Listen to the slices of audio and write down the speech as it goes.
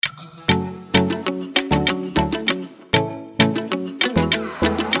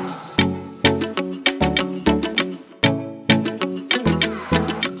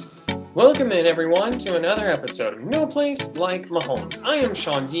Welcome in, everyone, to another episode of No Place Like Mahomes. I am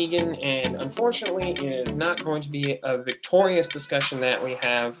Sean Deegan, and unfortunately, it is not going to be a victorious discussion that we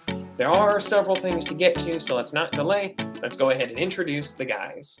have. There are several things to get to, so let's not delay. Let's go ahead and introduce the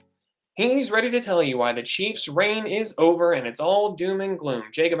guys. He's ready to tell you why the Chiefs' reign is over and it's all doom and gloom.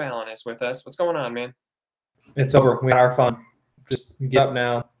 Jacob Allen is with us. What's going on, man? It's over. We had our fun. Just get up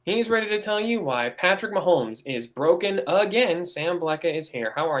now. He's ready to tell you why Patrick Mahomes is broken again. Sam Blecka is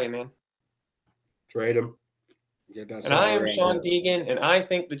here. How are you, man? Trade him. And I am Sean Deegan, and I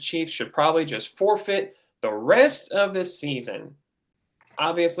think the Chiefs should probably just forfeit the rest of the season.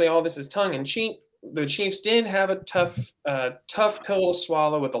 Obviously, all this is tongue-in-cheek. The Chiefs did have a tough pill to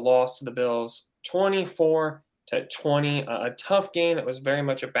swallow with the loss to the Bills, 24-20, a tough game that was very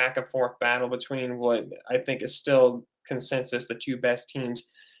much a back-and-forth battle between what I think is still consensus the two best teams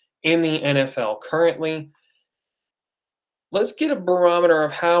in the NFL currently. Let's get a barometer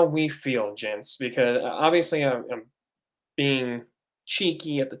of how we feel, gents, because obviously I'm being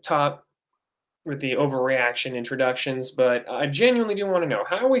cheeky at the top with the overreaction introductions, but I genuinely do want to know,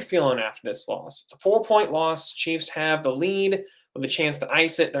 how are we feeling after this loss? It's a 4-point loss. Chiefs have the lead with a chance to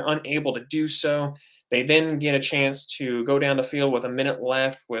ice it. They're unable to do so. They then get a chance to go down the field with a minute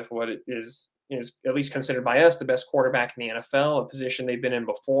left with what is at least considered by us the best quarterback in the NFL, a position they've been in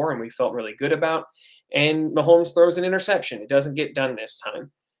before and we felt really good about. And Mahomes throws an interception. It doesn't get done this time.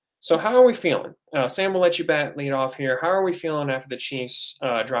 So how are we feeling? Sam, we'll let you lead off here. How are we feeling after the Chiefs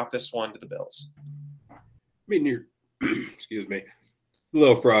drop this one to the Bills? I mean, you're excuse me, a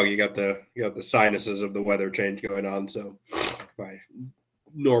little frog. You got the sinuses of the weather change going on, so my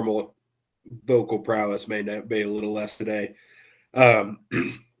normal vocal prowess may be a little less today. No,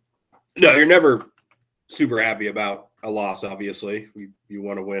 you're never super happy about a loss. Obviously, you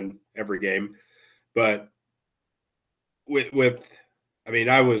want to win every game. But I mean,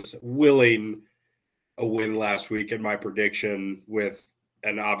 I was willing a win last week in my prediction with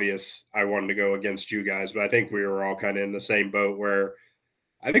an obvious I wanted to go against you guys. But I think we were all kind of in the same boat where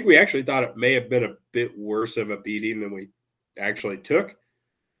I think we actually thought it may have been a bit worse of a beating than we actually took,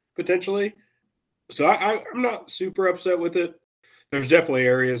 potentially. So I'm not super upset with it. There's definitely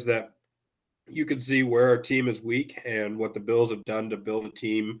areas that you could see where our team is weak, and what the Bills have done to build a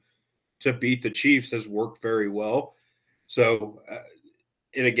team to beat the Chiefs has worked very well. So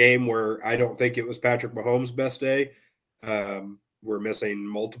in a game where I don't think it was Patrick Mahomes' best day, we're missing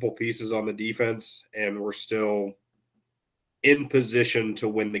multiple pieces on the defense, and we're still in position to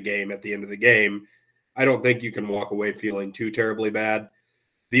win the game at the end of the game. I don't think you can walk away feeling too terribly bad.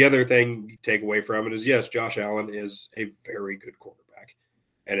 The other thing you take away from it is, yes, Josh Allen is a very good quarterback,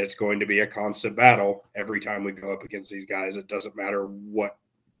 and it's going to be a constant battle every time we go up against these guys. It doesn't matter what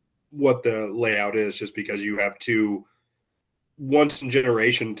the layout is, just because you have two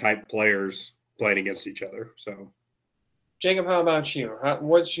once-in-generation type players playing against each other. So, Jacob, how about you?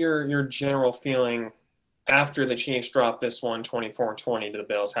 What's your general feeling after the Chiefs dropped this one 24-20 to the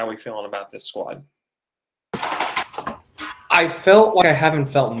Bills? How are we feeling about this squad? I felt like I haven't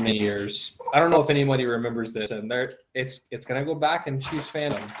felt in many years. I don't know if anybody remembers this, and it's going to go back in Chiefs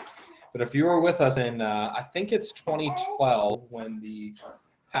fandom. But if you were with us in, I think it's 2012, when the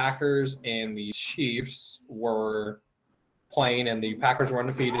Packers and the Chiefs were playing, and the Packers were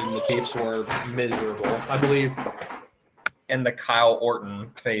undefeated and the Chiefs were miserable, I believe, in the Kyle Orton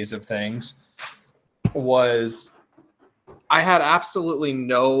phase of things, I had absolutely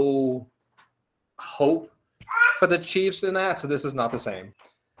no hope for the Chiefs in that, so this is not the same.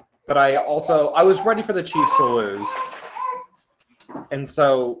 But I was ready for the Chiefs to lose. And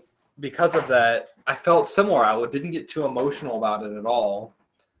so because of that, I felt similar. I didn't get too emotional about it at all.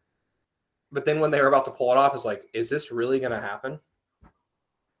 But then when they were about to pull it off, it's like, is this really going to happen?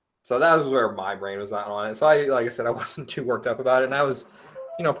 So that was where my brain was at on it. So like I said, I wasn't too worked up about it, and I was,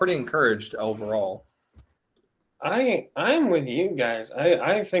 pretty encouraged overall. I'm with you guys.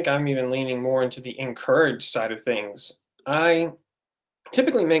 I think I'm even leaning more into the encouraged side of things. I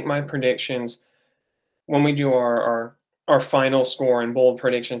typically make my predictions when we do our final score and bold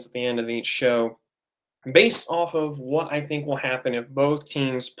predictions at the end of each show based off of what I think will happen if both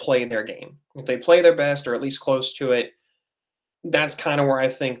teams play their game. If they play their best, or at least close to it, that's kind of where I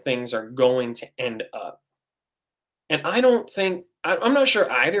think things are going to end up. And I'm not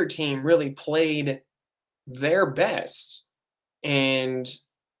sure either team really played their best, and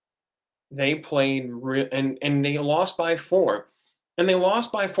they played and they lost by 4, and they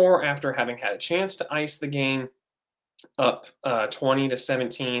lost by 4 after having had a chance to ice the game up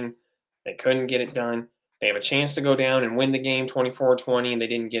 20-17. They couldn't get it done. They have a chance to go down and win the game 24-20, and they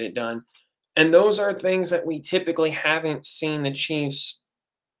didn't get it done. And those are things that we typically haven't seen the Chiefs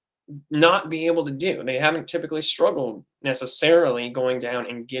not be able to do. They haven't typically struggled necessarily going down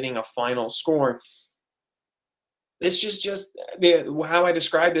and getting a final score. It's just how I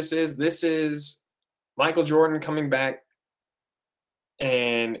describe this is Michael Jordan coming back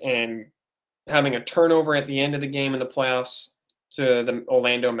and having a turnover at the end of the game in the playoffs to the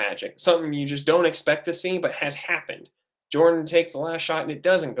Orlando Magic. Something you just don't expect to see, but has happened. Jordan takes the last shot and it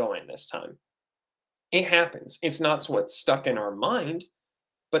doesn't go in this time. It happens. It's not what's stuck in our mind,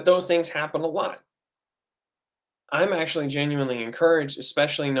 but those things happen a lot. I'm actually genuinely encouraged,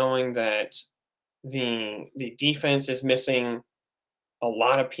 especially knowing that the defense is missing a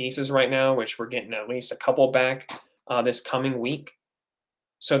lot of pieces right now, which we're getting at least a couple back this coming week.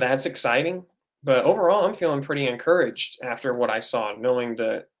 So that's exciting. But overall, I'm feeling pretty encouraged after what I saw, knowing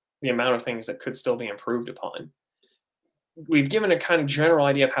the amount of things that could still be improved upon. We've given a kind of general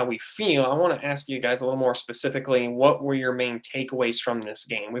idea of how we feel. I want to ask you guys a little more specifically, what were your main takeaways from this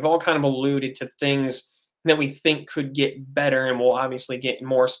game? We've all kind of alluded to things that we think could get better, and we'll obviously get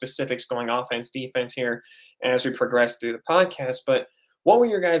more specifics going offense, defense here as we progress through the podcast. But what were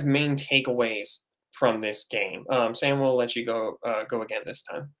your guys' main takeaways from this game? Sam, we'll let you go again this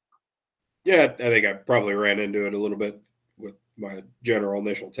time. Yeah, I think I probably ran into it a little bit with my general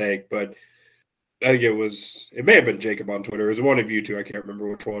initial take, but I think it may have been Jacob on Twitter. It was one of you two, I can't remember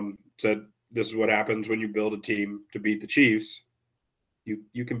which one, said this is what happens when you build a team to beat the Chiefs.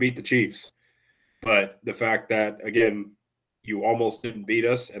 You can beat the Chiefs. But the fact that, again, you almost didn't beat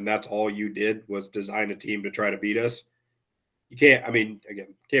us, and that's all you did was design a team to try to beat us. You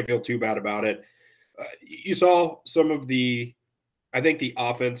can't feel too bad about it. You saw some of I think the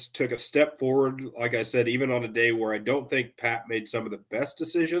offense took a step forward, like I said, even on a day where I don't think Pat made some of the best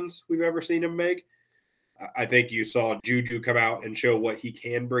decisions we've ever seen him make. I think you saw Juju come out and show what he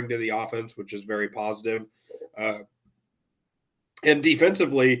can bring to the offense, which is very positive. And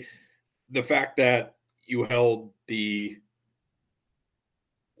defensively, the fact that you held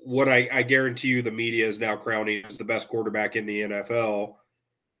what I guarantee you the media is now crowning as the best quarterback in the NFL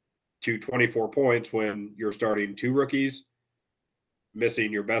to 24 points when you're starting two rookies,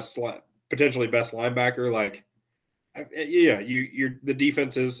 missing your potentially best linebacker. The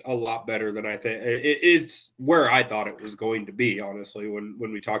defense is a lot better than I think. It's where I thought it was going to be, honestly, when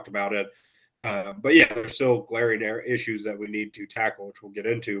we talked about it. But yeah, there's still glaring issues that we need to tackle, which we'll get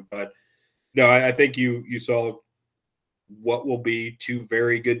into. But no, I think you saw what will be two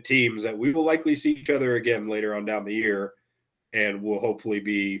very good teams that we will likely see each other again later on down the year, and will hopefully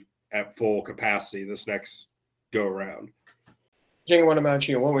be at full capacity this next go around. Jing, what about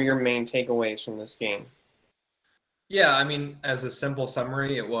you? What were your main takeaways from this game? Yeah, I mean, as a simple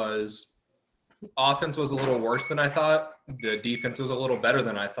summary, it was offense was a little worse than I thought. The defense was a little better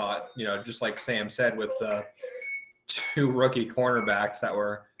than I thought. Just like Sam said, with the two rookie cornerbacks that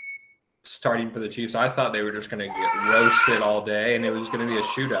were starting for the Chiefs, I thought they were just going to get roasted all day, and it was going to be a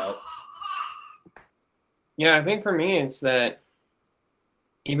shootout. Yeah, I think for me, it's that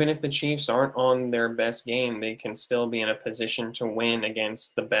even if the Chiefs aren't on their best game, they can still be in a position to win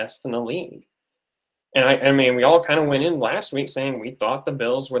against the best in the league. And I mean, we all kind of went in last week saying we thought the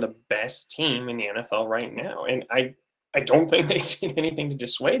Bills were the best team in the NFL right now. And I don't think they did anything to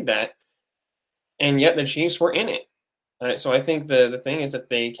dissuade that. And yet the Chiefs were in it. So I think the thing is that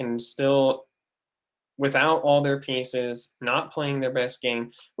they can still, without all their pieces, not playing their best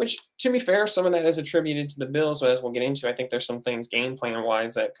game, which, to be fair, some of that is attributed to the Bills, but as we'll get into, I think there's some things game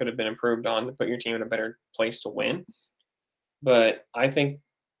plan-wise that could have been improved on to put your team in a better place to win. But I think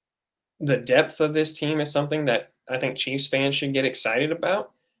the depth of this team is something that I think Chiefs fans should get excited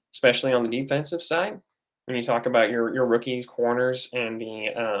about, especially on the defensive side. When you talk about your rookies, corners, and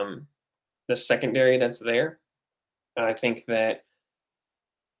the secondary that's there, I think that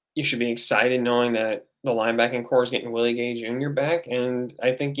you should be excited knowing that the linebacking core is getting Willie Gay Jr. back, and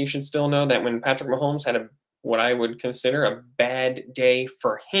I think you should still know that when Patrick Mahomes had what I would consider a bad day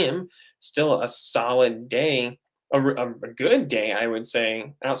for him, still a solid day. A good day, I would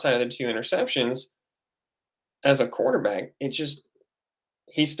say, outside of the two interceptions as a quarterback.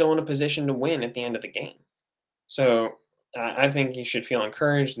 He's still in a position to win at the end of the game. So I think you should feel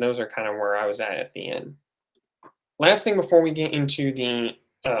encouraged. And those are kind of where I was at the end. Last thing before we get into the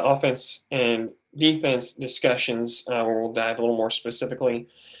offense and defense discussions, where we'll dive a little more specifically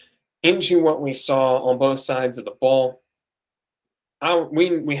into what we saw on both sides of the ball.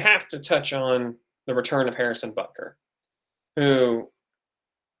 We have to touch on the return of Harrison Butker, who,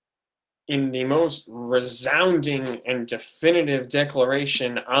 in the most resounding and definitive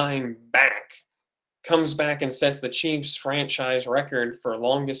declaration, "I'm back," comes back and sets the Chiefs franchise record for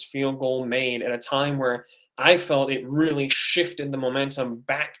longest field goal made at a time where I felt it really shifted the momentum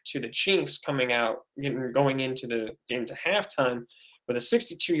back to the Chiefs going into halftime with a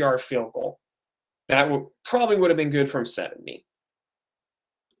 62-yard field goal. That probably would have been good from 70.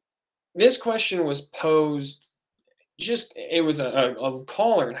 This question was posed it was a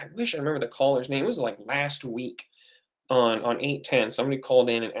caller, and I wish I remember the caller's name. It was like last week on 810. Somebody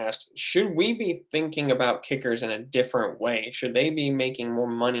called in and asked, should we be thinking about kickers in a different way? Should they be making more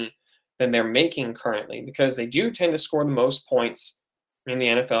money than they're making currently? Because they do tend to score the most points in the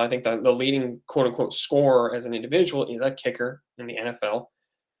NFL. I think the leading quote-unquote scorer as an individual is a kicker in the NFL.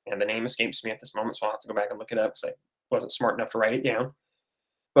 And the name escapes me at this moment, so I'll have to go back and look it up because I wasn't smart enough to write it down.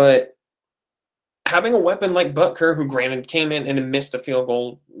 But having a weapon like Butker, who granted came in and then missed a field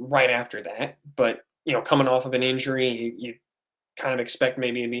goal right after that, but coming off of an injury, you kind of expect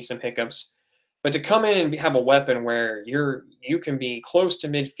maybe to be some hiccups. But to come in and have a weapon where you can be close to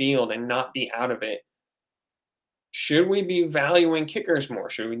midfield and not be out of it, should we be valuing kickers more?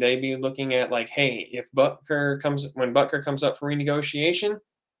 Should they be looking at like, hey, when Butker comes up for renegotiation,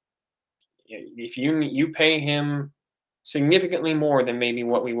 if you pay him significantly more than maybe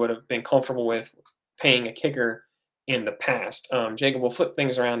what we would have been comfortable with paying a kicker in the past. Jacob, we'll flip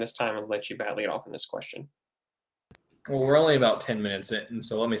things around this time and let you bat lead off in this question. Well, we're only about 10 minutes in,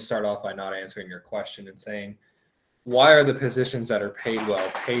 so let me start off by not answering your question and saying, why are the positions that are paid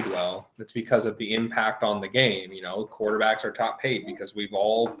well? It's because of the impact on the game. Quarterbacks are top paid because we've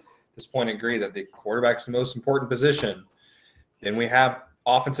all at this point agreed that the quarterback's the most important position. Then we have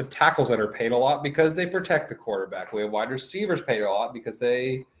offensive tackles that are paid a lot because they protect the quarterback. We have wide receivers paid a lot because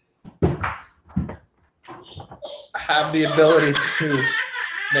they have the ability to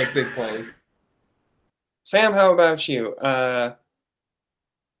make big plays. Sam, how about you?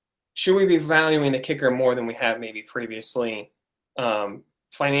 Should we be valuing the kicker more than we have maybe previously,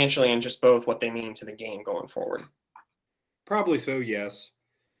 financially and just both what they mean to the game going forward? Probably so, yes.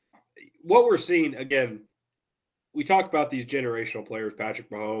 What we're seeing, again, we talk about these generational players, Patrick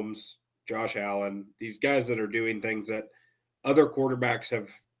Mahomes, Josh Allen, these guys that are doing things that other quarterbacks have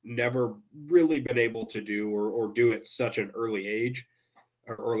never really been able to do or do at such an early age,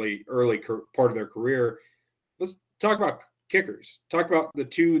 or early part of their career. Let's talk about kickers. Talk about the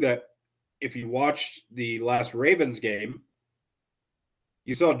two that, if you watched the last Ravens game,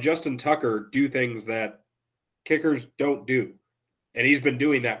 you saw Justin Tucker do things that kickers don't do. And he's been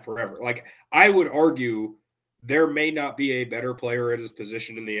doing that forever. Like, I would argue there may not be a better player at his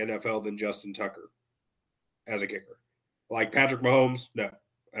position in the NFL than Justin Tucker as a kicker. Like Patrick Mahomes, no,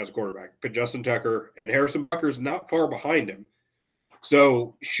 as a quarterback. But Justin Tucker and Harrison Butker's not far behind him.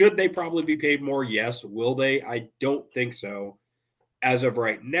 So should they probably be paid more? Yes. Will they? I don't think so as of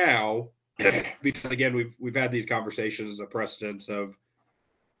right now, because, again, we've had these conversations as a precedence of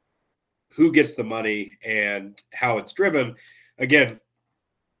who gets the money and how it's driven. Again,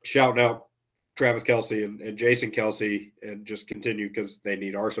 shouting out Travis Kelce and Jason Kelce, and just continue because they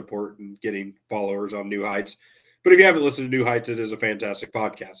need our support and getting followers on New Heights. But if you haven't listened to New Heights, it is a fantastic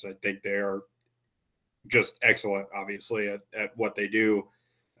podcast. I think they are just excellent, obviously, at what they do,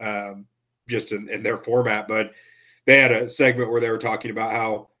 just in their format. But they had a segment where they were talking about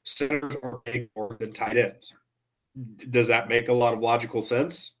how centers are paid more than tight ends. Does that make a lot of logical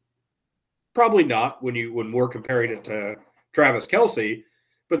sense? Probably not when we're comparing it to Travis Kelce.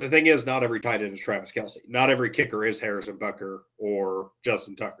 But the thing is, not every tight end is Travis Kelce. Not every kicker is Harrison Butker or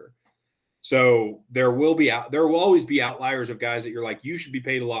Justin Tucker. So there will always be outliers of guys that you're like, you should be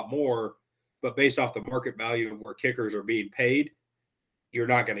paid a lot more, but based off the market value of where kickers are being paid, you're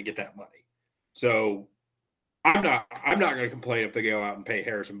not going to get that money. So I'm not going to complain if they go out and pay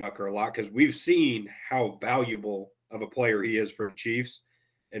Harrison Butker a lot, because we've seen how valuable of a player he is for the Chiefs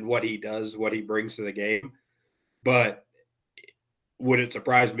and what he does, what he brings to the game. But would it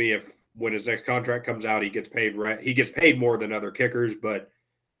surprise me if when his next contract comes out, he gets paid more than other kickers, but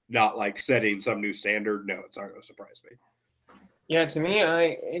not like setting some new standard? No, it's not going to surprise me. Yeah, to me,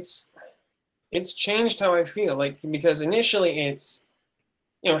 it's changed how I feel. Like, because initially it's,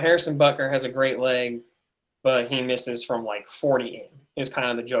 Harrison Butker has a great leg, but he misses from like 40 in, is kind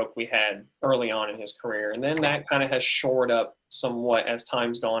of the joke we had early on in his career. And then that kind of has shored up somewhat as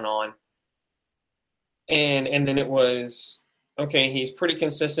time's gone on. And then it was, okay, he's pretty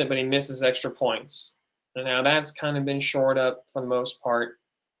consistent, but he misses extra points. And now that's kind of been shored up for the most part.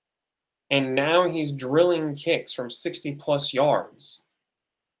 And now he's drilling kicks from 60-plus yards.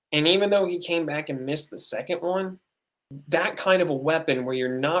 And even though he came back and missed the second one, that kind of a weapon where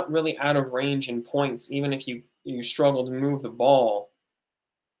you're not really out of range in points, even if you struggle to move the ball,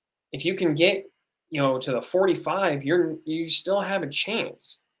 if you can get, to the 45, you still have a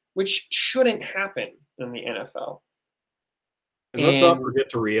chance, which shouldn't happen. in the NFL. And let's not forget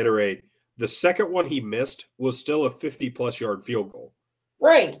to reiterate, the second one he missed was still a 50-plus yard field goal.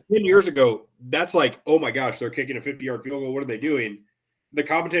 Right. 10 years ago, that's like, oh my gosh, they're kicking a 50-yard field goal. What are they doing? The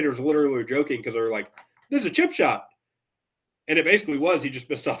commentators literally were joking because they were like, this is a chip shot. And it basically was. He just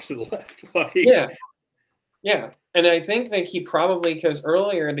missed off to the left. Yeah. And I think that he probably, because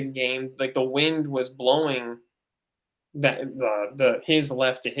earlier in the game, like the wind was blowing that his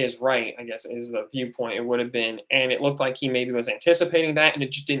left to his right, I guess is the viewpoint it would have been. And it looked like he maybe was anticipating that, and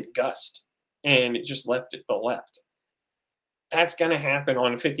it just didn't gust. And it just left it to the left. That's going to happen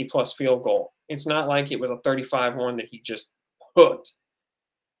on a 50-plus field goal. It's not like it was a 35-1 that he just hooked.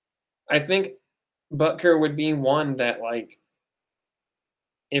 I think Butker would be one that, like,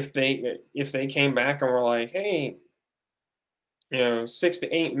 if they came back and were like, hey, 6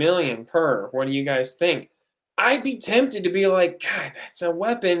 to 8 million per, what do you guys think? I'd be tempted to be like, God, that's a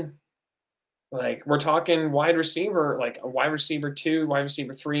weapon. Like, we're talking wide receiver, like a wide receiver 2, wide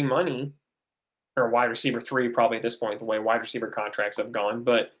receiver 3 money, or wide receiver 3 probably at this point, the way wide receiver contracts have gone.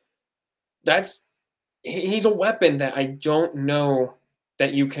 But he's a weapon that I don't know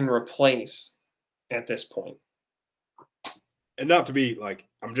that you can replace at this point. And not to be like,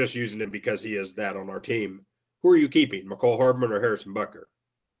 I'm just using him because he is that on our team. Who are you keeping, McCall Hardman or Harrison Butker?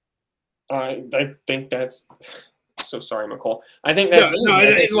 I think that's so sorry, McCall. I think that's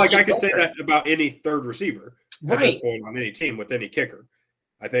I could say that about any third receiver right. At this point on any team with any kicker.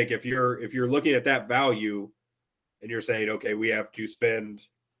 I think if you're looking at that value and you're saying, okay, we have to spend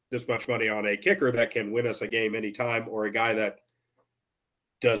this much money on a kicker that can win us a game anytime, or a guy that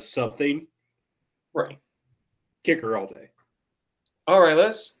does something, right? Kicker all day. All right,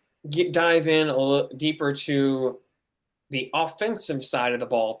 let's dive in a little deeper to the offensive side of the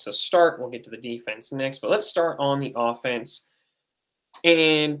ball to start. We'll get to the defense next, but let's start on the offense.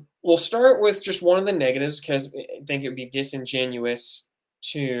 And we'll start with just one of the negatives, because I think it would be disingenuous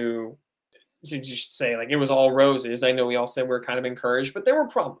to just say, like, it was all roses. I know we all said we're kind of encouraged, but there were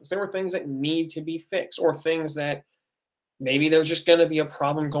problems. There were things that need to be fixed, or things that maybe there's just going to be a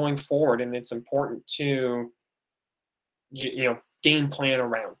problem going forward, and it's important to, game plan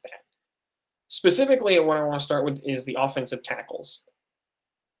around that. Specifically, what I want to start with is the offensive tackles.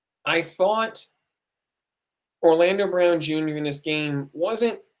 I thought Orlando Brown Jr. in this game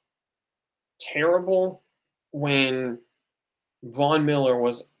wasn't terrible when Von Miller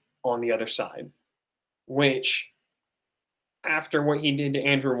was on the other side, which, after what he did to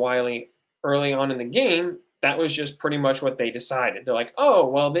Andrew Wiley early on in the game, that was just pretty much what they decided. They're like, oh,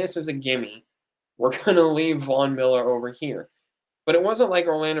 well, this is a gimme. We're going to leave Von Miller over here. But it wasn't like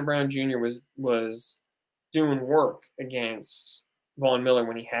Orlando Brown Jr. was doing work against Von Miller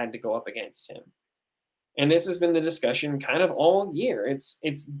when he had to go up against him. And this has been the discussion kind of all year. It's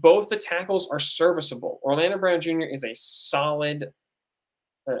both the tackles are serviceable. Orlando Brown Jr. is a solid,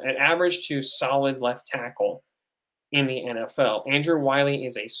 an average to solid left tackle in the NFL. Andrew Wiley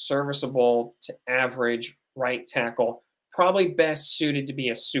is a serviceable to average right tackle, probably best suited to be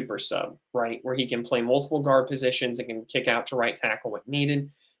a super sub, right, where he can play multiple guard positions and can kick out to right tackle when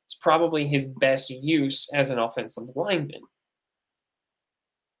needed. It's probably his best use as an offensive lineman.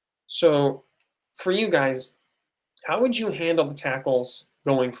 So for you guys, how would you handle the tackles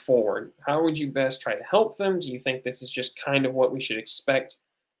going forward? How would you best try to help them? Do you think this is just kind of what we should expect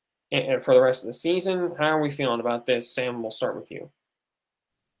for the rest of the season? How are we feeling about this? Sam, we'll start with you.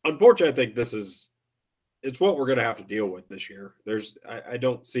 Unfortunately, I think it's what we're going to have to deal with this year. I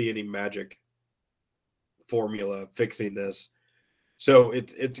don't see any magic formula fixing this. So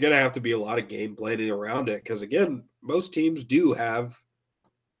it's going to have to be a lot of game planning around it, because, again, most teams do have,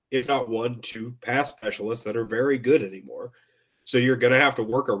 if not 1, 2 pass specialists that are very good anymore. So you're going to have to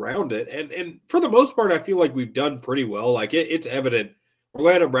work around it. And for the most part, I feel like we've done pretty well. Like, it's evident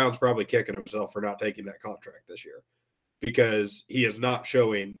Orlando Brown's probably kicking himself for not taking that contract this year, because he is not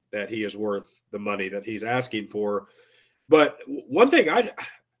showing that he is worth the money that he's asking for. But one thing I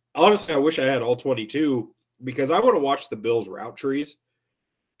wish I had all 22, because I want to watch the Bills route trees,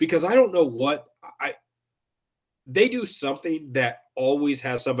 because I don't know what they do something that always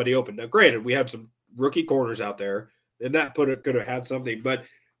has somebody open. Now, granted, we had some rookie corners out there, and that could have had something, but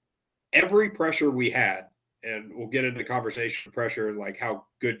every pressure we had, and we'll get into the conversation of pressure and like how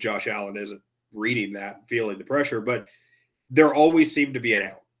good Josh Allen is at reading that and feeling the pressure, but there always seemed to be an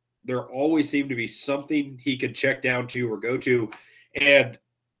out. There always seemed to be something he could check down to or go to. And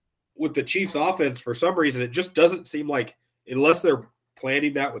with the Chiefs offense, for some reason, it just doesn't seem like, unless they're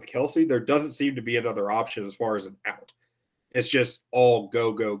planning that with Kelsey, there doesn't seem to be another option as far as an out. It's just all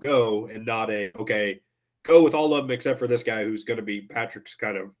go, go, go, and not okay, go with all of them except for this guy who's going to be Patrick's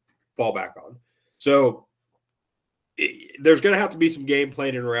kind of fallback on. So there's going to have to be some game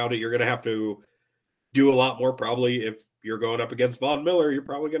planning around it. You're going to have to do a lot more probably. If you're going up against Von Miller, you're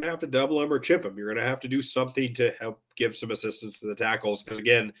probably going to have to double him or chip him. You're going to have to do something to help give some assistance to the tackles. Because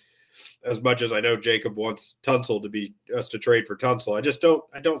again, as much as I know Jacob wants Tunsil to be us to trade for Tunsil,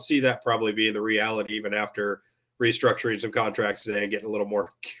 I don't see that probably being the reality even after restructuring some contracts today and getting a little more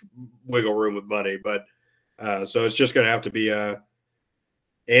wiggle room with money. But so it's just going to have to be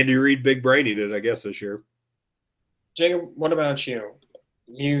Andy Reid big braining it, I guess, this year. Jacob, what about you?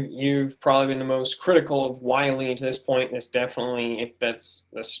 You've probably been the most critical of Wiley to this point. This definitely, if that's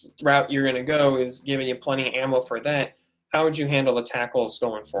the route you're going to go, is giving you plenty of ammo for that. How would you handle the tackles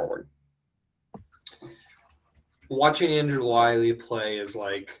going forward? Watching Andrew Wiley play is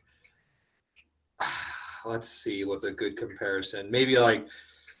like, let's see what's a good comparison. Maybe like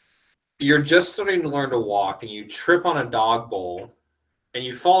you're just starting to learn to walk and you trip on a dog bowl and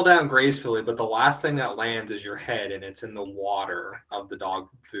you fall down gracefully, but the last thing that lands is your head and it's in the water of the dog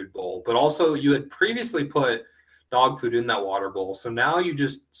food bowl. But also you had previously put dog food in that water bowl, so now you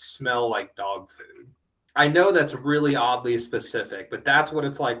just smell like dog food. I know that's really oddly specific, but that's what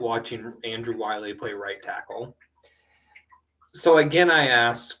it's like watching Andrew Wiley play right tackle. So again, I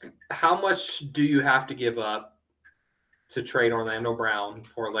ask, how much do you have to give up to trade Orlando Brown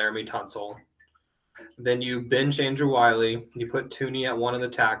for Laramie Tunsil? Then you bench Andrew Wiley, you put Tooney at one of the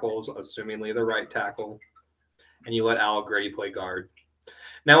tackles, assumingly the right tackle, and you let Al Grady play guard.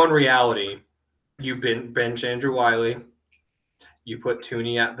 Now in reality, you bench Andrew Wiley, you put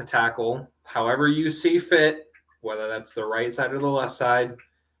Tooney at the tackle, however you see fit, whether that's the right side or the left side,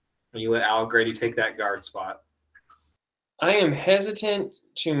 and you let Al Grady take that guard spot. I am hesitant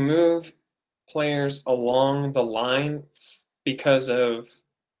to move players along the line because of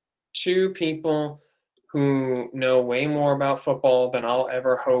two people who know way more about football than I'll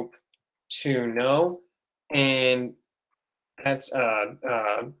ever hope to know. And that's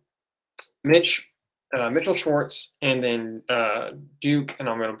Mitchell Schwartz and then Duke, and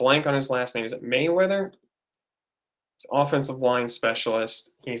I'm going to blank on his last name. Is it Mayweather? It's offensive line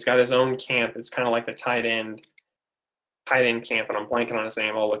specialist. He's got his own camp. It's kind of like the tight end camp, and I'm blanking on his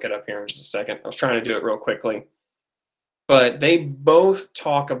name. I'll look it up here in just a second. I was trying to do it real quickly. But they both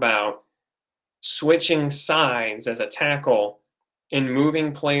talk about switching sides as a tackle and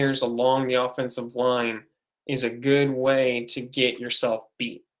moving players along the offensive line is a good way to get yourself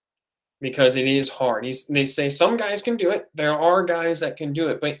beat because it is hard. They say some guys can do it. There are guys that can do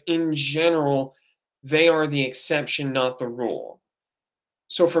it, but in general, they are the exception, not the rule.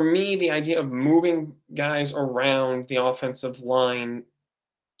 So for me, the idea of moving guys around the offensive line,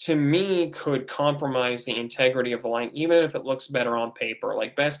 to me, could compromise the integrity of the line, even if it looks better on paper.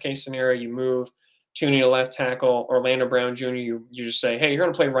 Like best case scenario, you move Tooney to left tackle, Orlando Brown Jr., you just say, hey, you're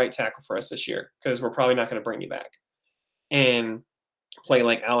going to play right tackle for us this year because we're probably not going to bring you back. And play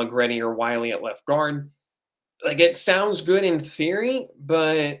like Allegretti or Wiley at left guard. Like it sounds good in theory,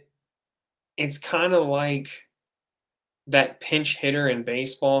 but it's kind of like that pinch hitter in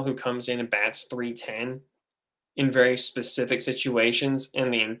baseball who comes in and bats .310 in very specific situations,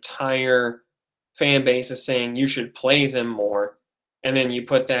 and the entire fan base is saying you should play them more. And then you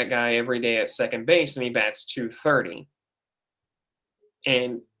put that guy every day at second base and he bats .230.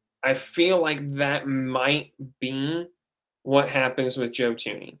 And I feel like that might be what happens with Joe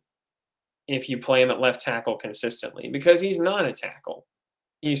Tooney if you play him at left tackle consistently, because he's not a tackle.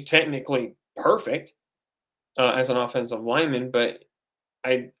 He's technically perfect as an offensive lineman, but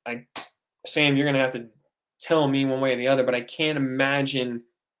Sam, you're going to have to tell me one way or the other, but I can't imagine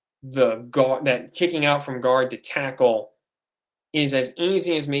the guard, that kicking out from guard to tackle is as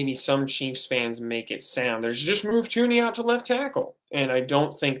easy as maybe some Chiefs fans make it sound. There's just move Tooney out to left tackle, and I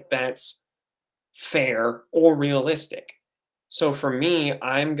don't think that's fair or realistic. So for me,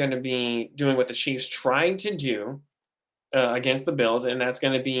 I'm going to be doing what the Chiefs tried to do against the Bills, and that's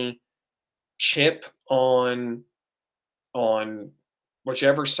going to be chip on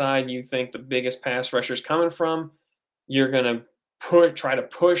whichever side you think the biggest pass rusher is coming from. You're going to try to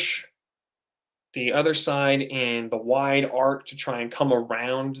push the other side in the wide arc to try and come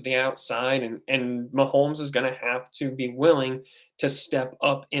around the outside, and Mahomes is going to have to be willing to step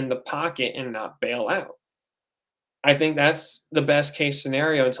up in the pocket and not bail out. I think that's the best case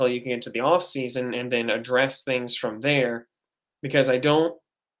scenario until you can get to the offseason and then address things from there, because I don't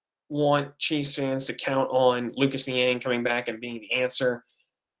want Chiefs fans to count on Lucas Niang coming back and being the answer.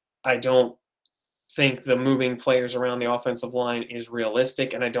 I don't think the moving players around the offensive line is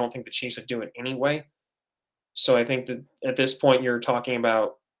realistic, and I don't think the Chiefs would do it anyway. So I think that at this point you're talking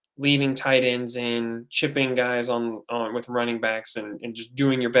about leaving tight ends in, chipping guys on with running backs, and just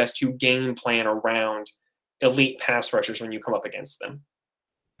doing your best to game plan around elite pass rushers when you come up against them.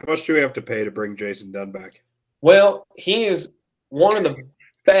 How much do we have to pay to bring Jason Dunn back? Well, he is one of the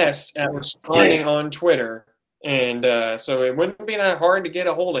best at responding on Twitter, and so it wouldn't be that hard to get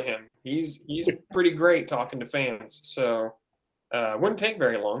a hold of him. He's pretty great talking to fans, so it wouldn't take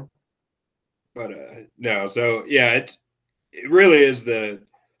very long. But no, so yeah, it really is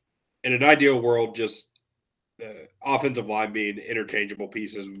in an ideal world, just the offensive line being interchangeable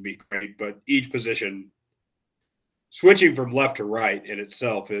pieces would be great, but each position switching from left to right in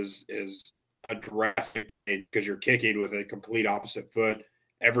itself is a drastic change because you're kicking with a complete opposite foot.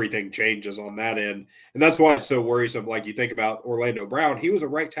 Everything changes on that end. And that's why it's so worrisome. Like you think about Orlando Brown, he was a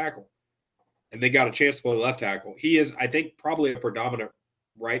right tackle and they got a chance to play left tackle. He is, I think, probably a predominant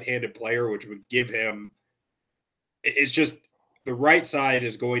right-handed player, which would give him – it's just the right side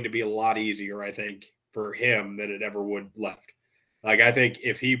is going to be a lot easier, I think, for him than it ever would left. Like, I think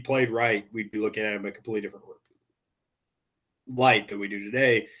if he played right, we'd be looking at him a completely different light than we do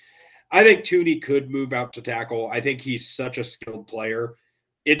today. I think Thuney could move out to tackle. I think he's such a skilled player.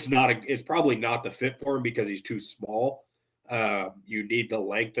 It's probably not the fit for him because he's too small. You need the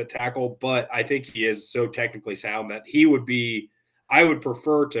length at tackle, but I think he is so technically sound that he would be – I would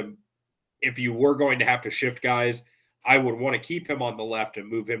prefer to – if you were going to have to shift guys, I would want to keep him on the left and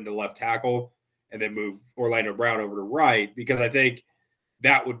move him to left tackle and then move Orlando Brown over to right, because I think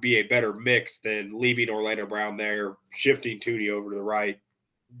that would be a better mix than leaving Orlando Brown there, shifting Thuney over to the right,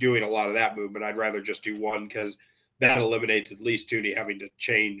 doing a lot of that movement. I'd rather just do one because that eliminates at least Thuney having to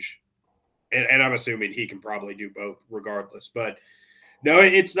change. And I'm assuming he can probably do both regardless. But no,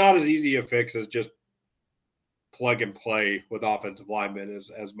 it's not as easy a fix as just plug and play with offensive linemen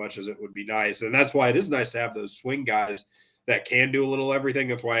as much as it would be nice. And that's why it is nice to have those swing guys that can do a little everything.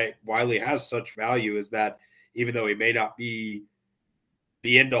 That's why Wiley has such value, is that even though he may not be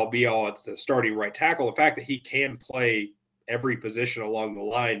the end-all be-all, it's the starting right tackle, the fact that he can play every position along the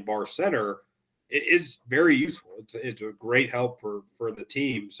line, bar center, it is very useful. It's a great help for the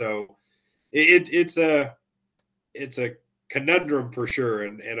team. So it's a conundrum for sure.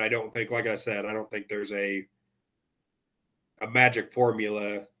 And I don't think, like I said, I don't think there's a magic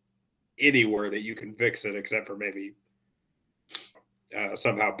formula anywhere that you can fix it, except for maybe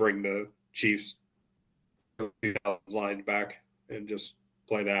somehow bring the Chiefs line back and just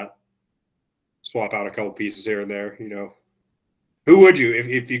play that, swap out a couple pieces here and there. You know, who would you,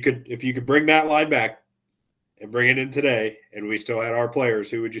 if you could bring that line back and bring it in today, and we still had our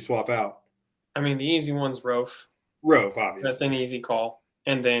players, who would you swap out? I mean, the easy one's Rofe. Rofe, obviously. That's an easy call.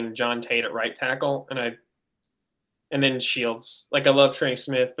 And then John Tate at right tackle, and then Shields. Like, I love Trey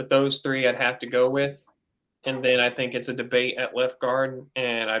Smith, but those three I'd have to go with. And then I think it's a debate at left guard,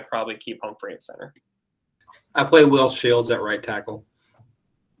 and I'd probably keep Humphrey at center. I play Will Shields at right tackle.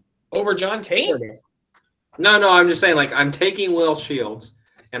 Over John Tate? No, I'm just saying, like, I'm taking Will Shields,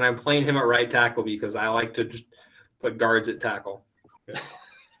 and I'm playing him at right tackle because I like to just put guards at tackle.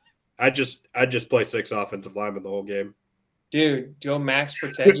 I just play 6 offensive linemen the whole game. Dude, go max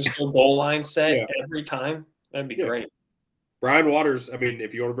protect, just go goal line set every time. That'd be great. Brian Waters, I mean,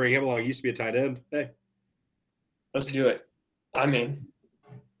 if you want to bring him along, he used to be a tight end. Hey. Let's do it. I'm in.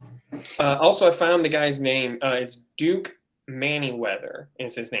 Also, I found the guy's name. It's Duke Manyweather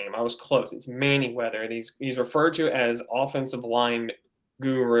is his name. I was close. It's Manyweather. He's referred to as offensive line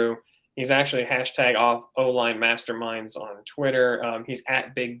guru. He's actually hashtag O-line masterminds on Twitter. He's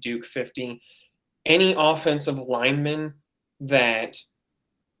at Big Duke 50. Any offensive lineman that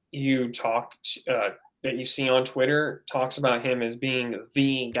you that you see on Twitter talks about him as being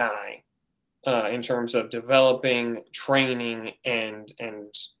the guy in terms of developing, training, and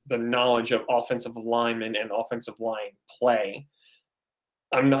the knowledge of offensive linemen and offensive line play.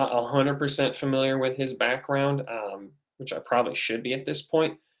 I'm not 100% familiar with his background, which I probably should be at this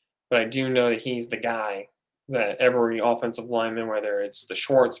point, but I do know that he's the guy that every offensive lineman, whether it's the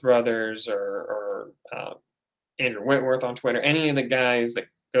Schwartz brothers or Andrew Whitworth on Twitter, any of the guys that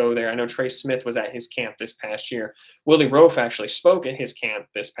go there. I know Trey Smith was at his camp this past year. Willie Rofe actually spoke at his camp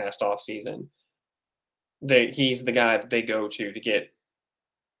this past offseason. He's the guy that they go to get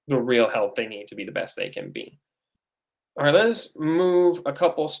the real help they need to be the best they can be. All right, let's move a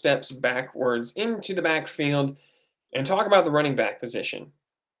couple steps backwards into the backfield and talk about the running back position,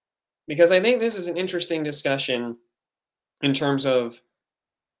 because I think this is an interesting discussion in terms of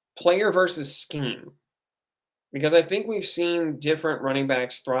player versus scheme. Because I think we've seen different running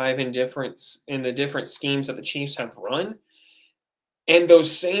backs thrive in the different schemes that the Chiefs have run. And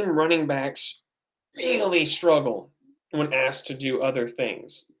those same running backs really struggle when asked to do other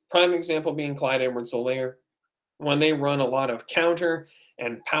things. Prime example being Clyde Edwards-Helaire. When they run a lot of counter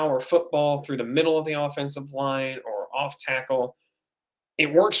and power football through the middle of the offensive line or off tackle,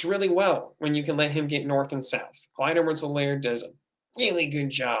 it works really well when you can let him get north and south. Clyde Edwards-Helaire does a really good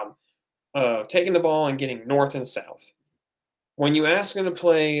job of taking the ball and getting north and south. When you ask him to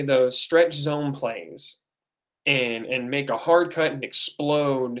play those stretch zone plays and make a hard cut and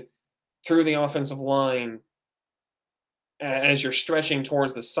explode through the offensive line as you're stretching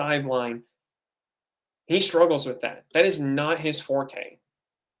towards the sideline, he struggles with that. That is not his forte.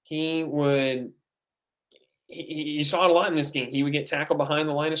 You saw it a lot in this game. He would get tackled behind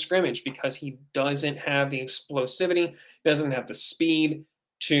the line of scrimmage because he doesn't have the explosivity, doesn't have the speed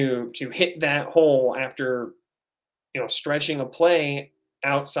to hit that hole after stretching a play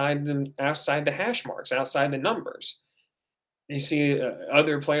outside the hash marks, outside the numbers. You see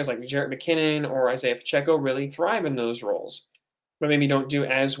other players like Jerick McKinnon or Isaiah Pacheco really thrive in those roles, but maybe don't do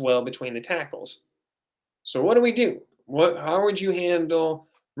as well between the tackles. So what do we do? How would you handle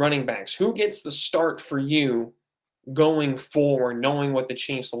running backs? Who gets the start for you going forward, knowing what the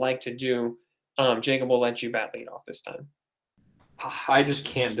Chiefs like to do? Jacob, will let you bat lead off this time. I just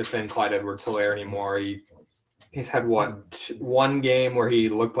can't defend Clyde Edwards-Helaire anymore. He's had one game where he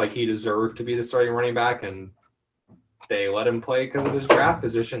looked like he deserved to be the starting running back, and they let him play because of his draft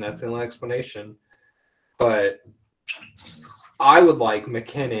position. That's the only explanation. But I would like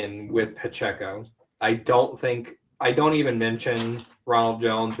McKinnon with Pacheco. I don't even mention Ronald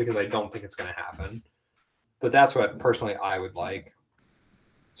Jones because I don't think it's going to happen. But that's what personally I would like.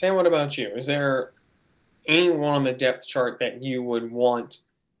 Sam, what about you? Is there anyone on the depth chart that you would want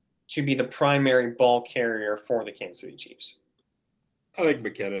to be the primary ball carrier for the Kansas City Chiefs? I think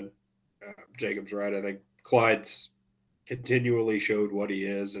McKinnon. Jacob's right. I think Clyde's continually showed what he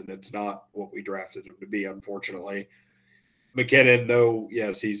is, and it's not what we drafted him to be, unfortunately. McKinnon, though,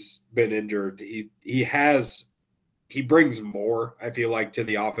 yes, he's been injured. He brings more, I feel like, to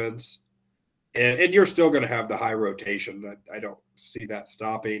the offense. And you're still going to have the high rotation. I don't see that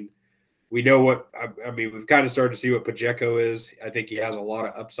stopping. We know we've kind of started to see what Pacheco is. I think he has a lot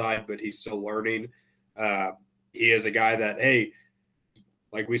of upside, but he's still learning. He is a guy that, hey,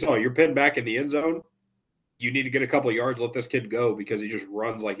 like we saw, you're pinned back in the end zone. You need to get a couple of yards, let this kid go, because he just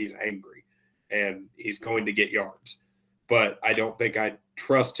runs like he's angry, and he's going to get yards. But I don't think I'd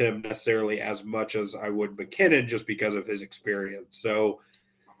trust him necessarily as much as I would McKinnon just because of his experience. So,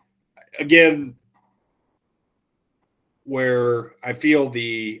 again, where I feel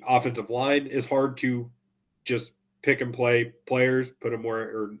the offensive line is hard to just pick and play players, put them where,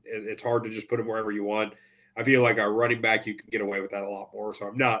 or it's hard to just put them wherever you want. I feel like our running back, you can get away with that a lot more. So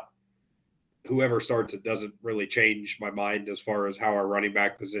I'm not, whoever starts, it doesn't really change my mind as far as how our running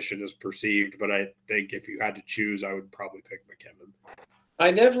back position is perceived. But I think if you had to choose, I would probably pick McKinnon.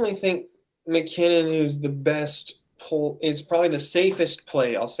 I definitely think McKinnon is the best pull, is probably the safest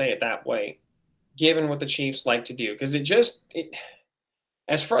play, I'll say it that way, given what the Chiefs like to do. Because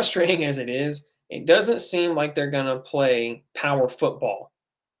as frustrating as it is, it doesn't seem like they're going to play power football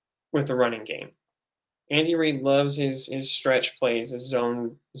with the running game. Andy Reid loves his stretch plays, his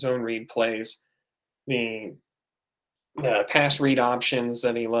zone read plays, the pass read options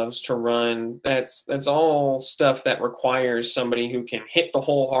that he loves to run. That's all stuff that requires somebody who can hit the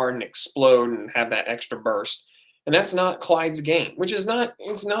hole hard and explode and have that extra burst. And that's not Clyde's game, it's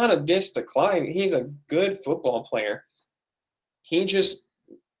not a diss to Clyde. He's a good football player. He just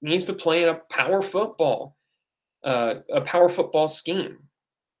needs to play in a power football scheme.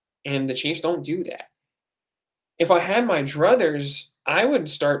 And the Chiefs don't do that. If I had my druthers, I would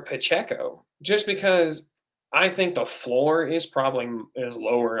start Pacheco just because I think the floor is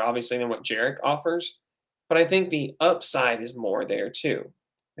lower, obviously, than what Jerick offers. But I think the upside is more there, too.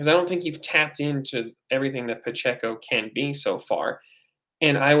 Because I don't think you've tapped into everything that Pacheco can be so far.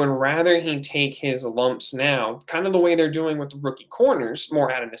 And I would rather he take his lumps now, kind of the way they're doing with the rookie corners,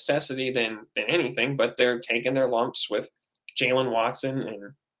 more out of necessity than anything, but they're taking their lumps with Jalen Watson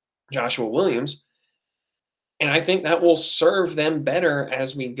and Joshua Williams. And I think that will serve them better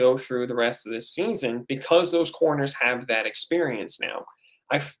as we go through the rest of this season because those corners have that experience now.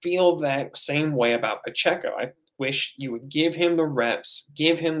 I feel that same way about Pacheco. I wish you would give him the reps,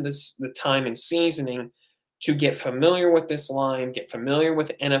 give him the time and seasoning to get familiar with this line, get familiar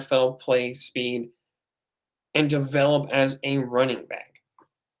with NFL play speed, and develop as a running back.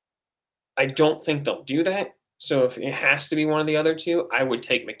 I don't think they'll do that. So if it has to be one of the other two, I would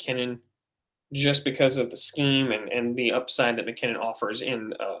take McKinnon just because of the scheme and the upside that McKinnon offers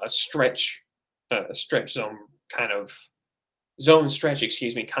in a stretch zone kind of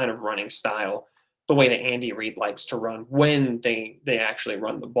running style the way that Andy Reid likes to run when they actually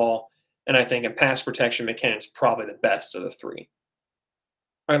run the ball. And I think in pass protection, McKinnon's probably the best of the three.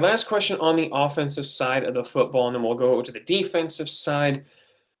 Our last question on the offensive side of the football, and then we'll go to the defensive side.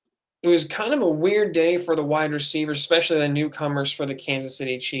 It was kind of a weird day for the wide receivers, especially the newcomers for the Kansas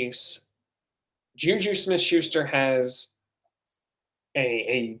City Chiefs. Juju Smith-Schuster has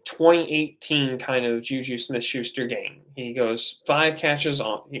a 2018 kind of Juju Smith-Schuster game. He goes 5 catches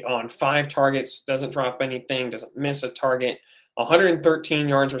on 5 targets, doesn't drop anything, doesn't miss a target, 113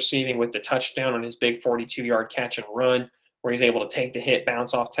 yards receiving with the touchdown on his big 42-yard catch and run, where he's able to take the hit,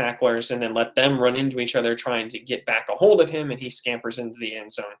 bounce off tacklers, and then let them run into each other trying to get back a hold of him, and he scampers into the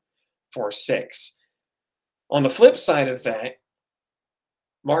end zone for 6. On the flip side of that,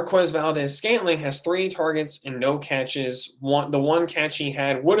 Marquez Valdes-Scantling has 3 targets and no catches. The one catch he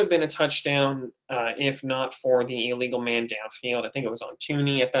had would have been a touchdown if not for the illegal man downfield. I think it was on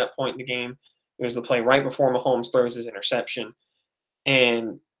Tooney at that point in the game. It was the play right before Mahomes throws his interception.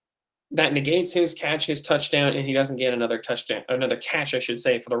 And that negates his catch, his touchdown, and he doesn't get another catch, I should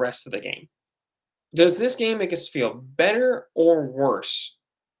say, for the rest of the game. Does this game make us feel better or worse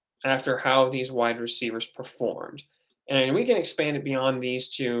after how these wide receivers performed? And we can expand it beyond these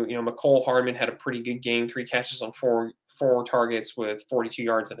two. Mecole Hardman had a pretty good game, 3 catches on 4 targets with 42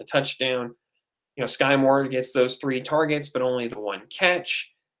 yards and a touchdown. Sky Moore gets those 3 targets, but only the 1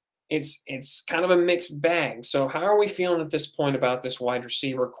 catch. It's kind of a mixed bag. So how are we feeling at this point about this wide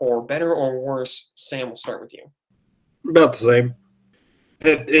receiver core? Better or worse? Sam, we'll start with you. About the same.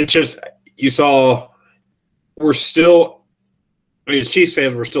 It's just, you saw, we're still, as Chiefs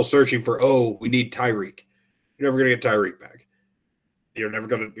fans, we're still searching for, we need Tyreek. You're never going to get Tyreek back.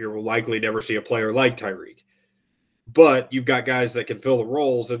 You'll likely never see a player like Tyreek. But you've got guys that can fill the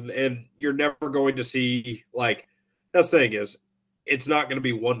roles, and you're never going to see, that's the thing is, it's not going to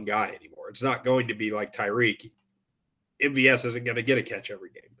be one guy anymore. It's not going to be like Tyreek. MVS isn't going to get a catch every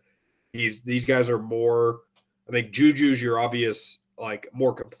game. These guys are more, I think Juju's your obvious,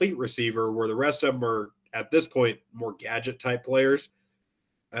 more complete receiver, where the rest of them are, at this point, more gadget-type players.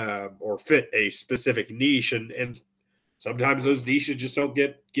 Or fit a specific niche, and sometimes those niches just don't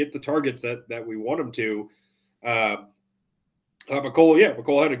get the targets that we want them to.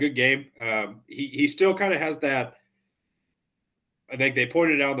 Mecole had a good game. He still kind of has that. I think they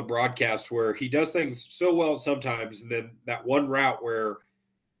pointed out on the broadcast where he does things so well sometimes, and then that one route where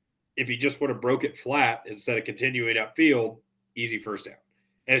if he just would have broke it flat instead of continuing upfield, easy first down.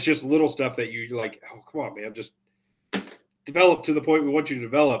 And it's just little stuff that you like. Oh, come on, man, just develop to the point we want you to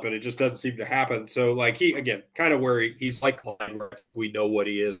develop, and it just doesn't seem to happen. So, he, again, kind of where he's like Klein, where we know what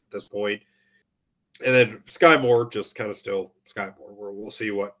he is at this point. And then Sky Moore, just kind of still Sky Moore, where we'll see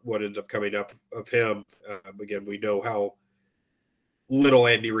what ends up coming up of him. Again, we know how little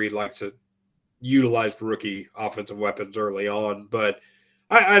Andy Reid likes to utilize rookie offensive weapons early on, but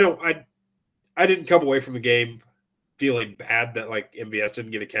I didn't come away from the game feeling bad that MVS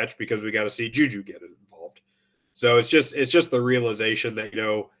didn't get a catch, because we got to see Juju get it involved. So it's just the realization that,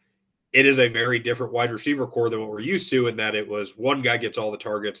 it is a very different wide receiver core than what we're used to, in that it was one guy gets all the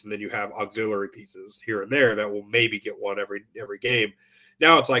targets, and then you have auxiliary pieces here and there that will maybe get one every game.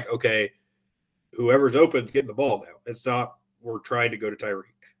 Now it's okay, whoever's open is getting the ball now. It's not we're trying to go to Tyreek.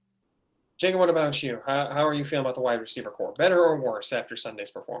 Jacob, what about you? How are you feeling about the wide receiver core? Better or worse after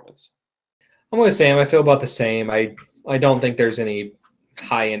Sunday's performance? I'm with Sam. I feel about the same. I don't think there's any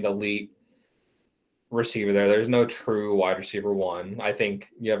high-end elite receiver there. There's no true wide receiver 1. I think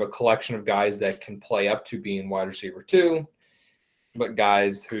you have a collection of guys that can play up to being wide receiver 2, but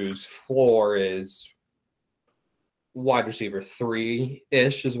guys whose floor is wide receiver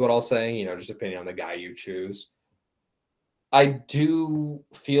 3-ish is what I'll say, just depending on the guy you choose. I do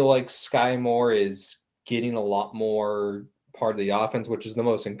feel like Sky Moore is getting a lot more part of the offense, which is the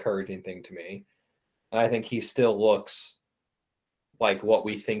most encouraging thing to me. And I think he still looks like what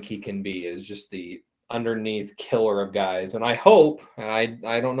we think he can be, is just the underneath killer of guys. And I hope, and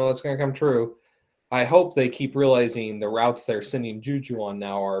I don't know it's going to come true, I hope they keep realizing the routes they're sending Juju on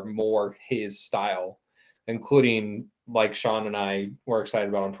now are more his style, including, like Sean and I were excited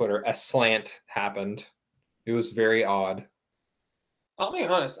about on Twitter, a slant happened. It was very odd. I'll be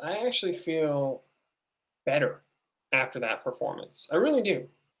honest, I actually feel better after that performance. I really do.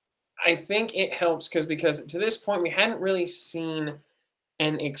 I think it helps because to this point we hadn't really seen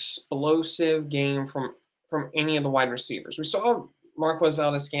an explosive game from any of the wide receivers. We saw Marquez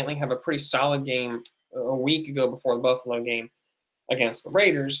Valdes-Scantling have a pretty solid game a week ago before the Buffalo game against the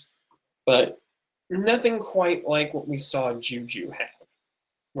Raiders, but nothing quite like what we saw Juju have,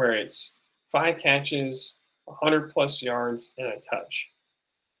 where it's 5 catches, 100-plus yards, and a touch.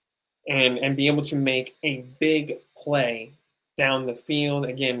 and be able to make a big play down the field,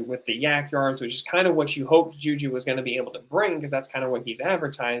 again, with the yak yards, which is kind of what you hoped Juju was going to be able to bring, because that's kind of what he's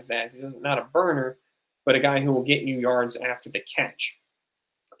advertised as. He's not a burner, but a guy who will get you yards after the catch.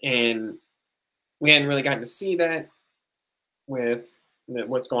 And we hadn't really gotten to see that with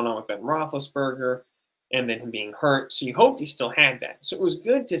what's going on with Ben Roethlisberger and then him being hurt. So you hoped he still had that. So it was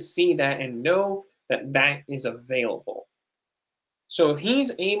good to see that and know that that is available. So if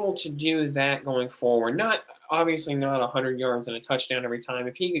he's able to do that going forward, obviously not 100 yards and a touchdown every time.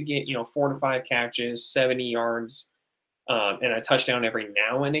 If he could get 4 to 5 catches, 70 yards, and a touchdown every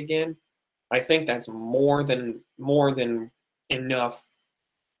now and again, I think that's more than enough.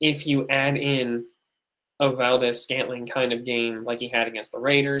 If you add in a Valdez-Scantling kind of game like he had against the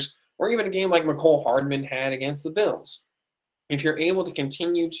Raiders, or even a game like Mecole Hardman had against the Bills, if you're able to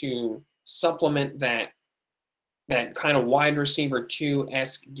continue to supplement that kind of wide receiver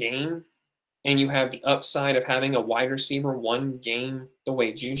 2-esque game, and you have the upside of having a wide receiver 1 game the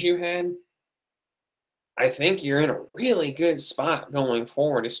way Juju had, I think you're in a really good spot going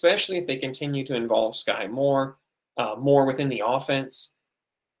forward, especially if they continue to involve Sky more within the offense.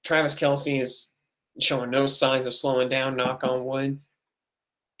 Travis Kelce is showing no signs of slowing down, knock on wood.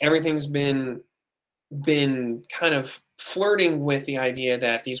 Everything's been kind of flirting with the idea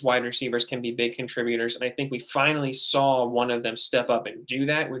that these wide receivers can be big contributors. And I think we finally saw one of them step up and do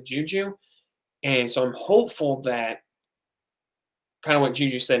that with Juju. And so I'm hopeful that kind of what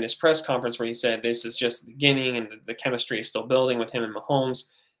Juju said in his press conference, where he said this is just the beginning and the chemistry is still building with him and Mahomes,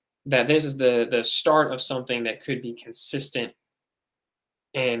 that this is the start of something that could be consistent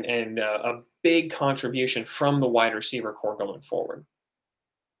and a big contribution from the wide receiver core going forward.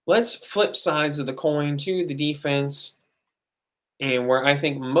 Let's flip sides of the coin to the defense, and where I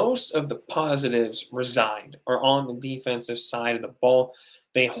think most of the positives reside are on the defensive side of the ball.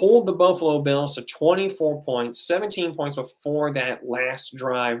 They hold the Buffalo Bills to 24 points, 17 points before that last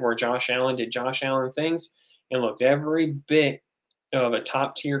drive where Josh Allen did Josh Allen things and looked every bit of a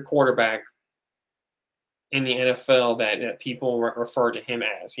top-tier quarterback in the NFL that people refer to him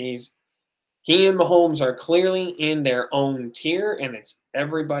as. He and Mahomes are clearly in their own tier, and it's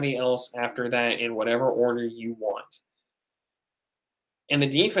everybody else after that in whatever order you want. And the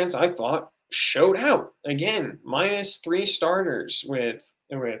defense, I thought, showed out. Again, -3 starters with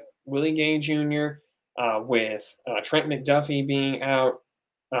Willie Gay Jr., with Trent McDuffie being out,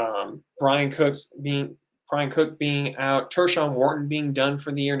 Brian Cook being out, Tershawn Wharton being done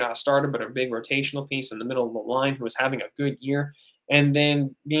for the year, not a starter, but a big rotational piece in the middle of the line who was having a good year. And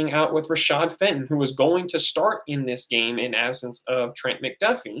then being out with Rashad Fenton, who was going to start in this game in absence of Trent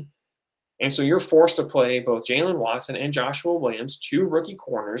McDuffie. And so you're forced to play both Jalen Watson and Joshua Williams, 2 rookie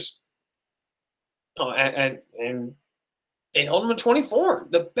corners, and they held them to 24.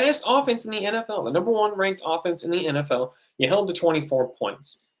 The best offense in the NFL, the number 1 ranked offense in the NFL, you held to 24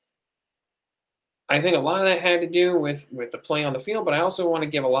 points. I think a lot of that had to do with the play on the field, but I also want to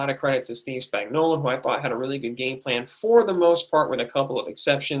give a lot of credit to Steve Spagnuolo, who I thought had a really good game plan for the most part, with a couple of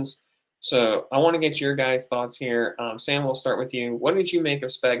exceptions. So I want to get your guys' thoughts here. Sam, we'll start with you. What did you make of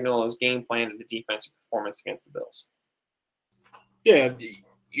Spagnuolo's game plan and the defensive performance against the Bills? Yeah,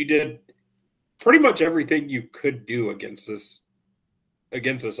 you did pretty much everything you could do against this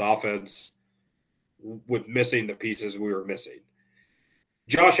offense with missing the pieces we were missing.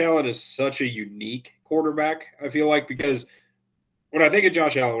 Josh Allen is such a unique quarterback, I feel like, because when I think of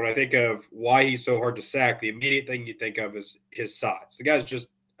Josh Allen, when I think of why he's so hard to sack, the immediate thing you think of is his size. The guy's just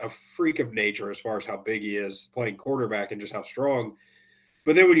a freak of nature as far as how big he is playing quarterback and just how strong.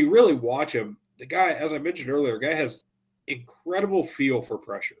 But then when you really watch him, the guy, as I mentioned earlier, the guy has incredible feel for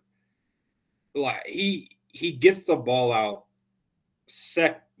pressure. Like he gets the ball out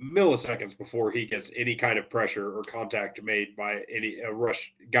milliseconds before he gets any kind of pressure or contact made by a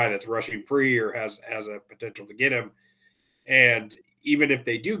rush guy that's rushing free or has a potential to get him. And even if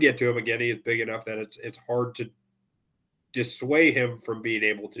they do get to him again, he is big enough that it's hard to dissuade him from being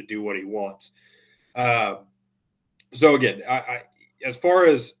able to do what he wants. So again, I as far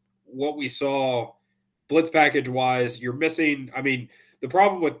as what we saw blitz package wise, you're missing. I mean, the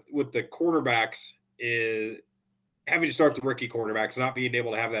problem with the cornerbacks is having to start the rookie cornerbacks, not being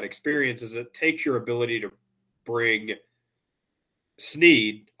able to have that experience, is it takes your ability to bring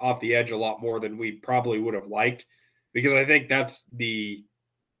Snead off the edge a lot more than we probably would have liked, because I think that's the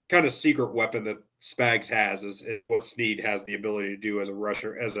kind of secret weapon that Spags has is what Snead has the ability to do as a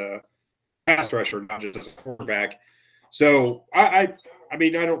rusher, as a pass rusher, not just as a quarterback. So I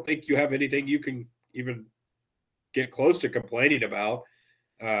mean, I don't think you have anything you can even get close to complaining about.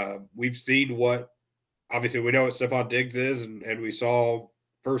 We've seen what, obviously we know what Stephon Diggs is, and we saw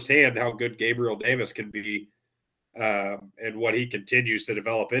firsthand how good Gabriel Davis can be and what he continues to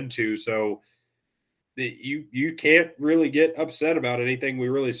develop into. So you can't really get upset about anything we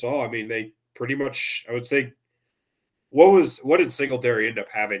really saw. I mean, they pretty much, I would say, what did Singletary end up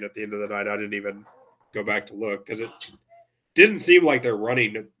having at the end of the night? I didn't even go back to look because it didn't seem like their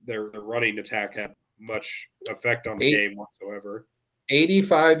running attack had much effect on the game whatsoever.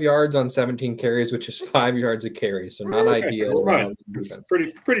 85 yards on 17 carries, which is 5 yards a carry, so not ideal. Right.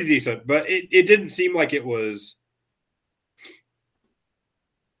 Pretty decent, but it didn't seem like it was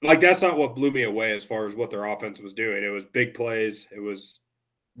like that's not what blew me away as far as what their offense was doing. It was big plays. It was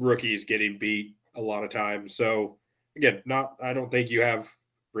rookies getting beat a lot of times. So again, I don't think you have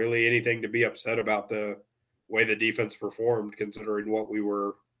really anything to be upset about the way the defense performed, considering what we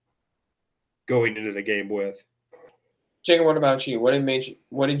were going into the game with. Jacob, what about you? What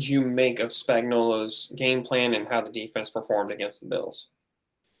did you make of Spagnuolo's game plan and how the defense performed against the Bills?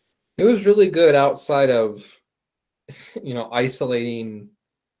 It was really good outside of, isolating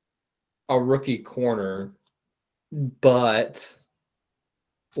a rookie corner, but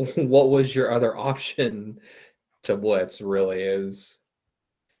what was your other option to blitz? Really,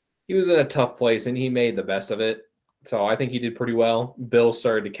 he was in a tough place and he made the best of it. So I think he did pretty well. Bill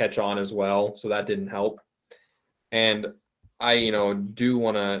started to catch on as well, so that didn't help. And I, do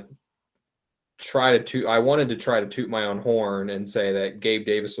want to I wanted to try to toot my own horn and say that Gabe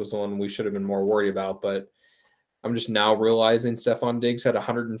Davis was the one we should have been more worried about, but I'm just now realizing Stephon Diggs had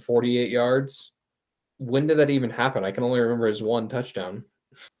 148 yards. When did that even happen? I can only remember his one touchdown.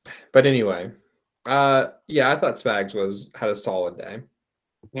 But anyway, I thought Spags had a solid day.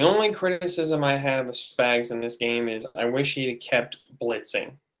 The only criticism I have of Spags in this game is I wish he had kept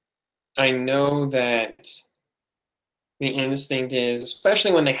blitzing. I know that the instinct is,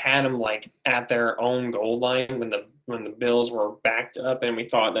 especially when they had him at their own goal line, when the Bills were backed up and we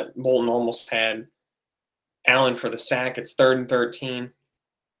thought that Bolton almost had Allen for the sack. It's 3rd and 13.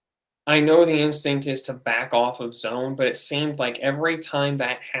 I know the instinct is to back off of zone, but it seemed like every time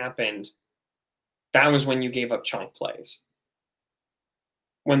that happened, that was when you gave up chunk plays.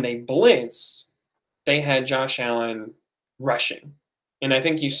 When they blitzed, they had Josh Allen rushing. And I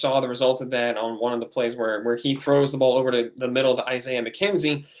think you saw the result of that on one of the plays where he throws the ball over to the middle to Isaiah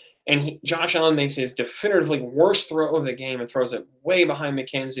McKenzie, and Josh Allen makes his definitively worst throw of the game and throws it way behind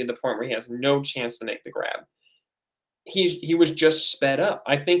McKenzie to the point where he has no chance to make the grab. He was just sped up.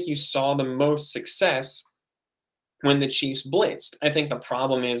 I think you saw the most success when the Chiefs blitzed. I think the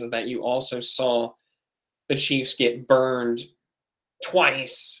problem is that you also saw the Chiefs get burned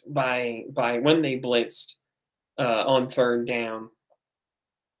twice by when they blitzed on 3rd down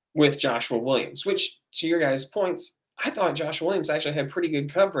with Joshua Williams, which, to your guys' points, I thought Josh Williams actually had pretty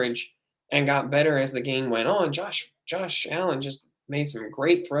good coverage and got better as the game went on. Josh Allen just made some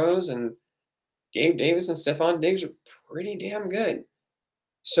great throws, and Gabe Davis and Stephon Diggs are pretty damn good.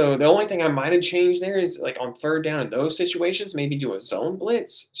 So the only thing I might have changed there is on 3rd down in those situations, maybe do a zone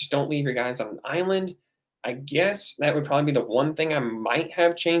blitz. Just don't leave your guys on an island. I guess that would probably be the one thing I might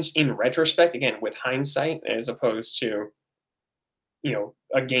have changed in retrospect, again, with hindsight, as opposed to,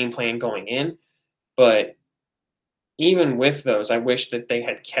 a game plan going in. But even with those, I wish that they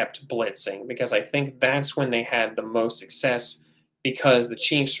had kept blitzing, because I think that's when they had the most success, because the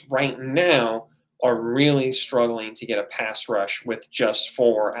Chiefs right now are really struggling to get a pass rush with just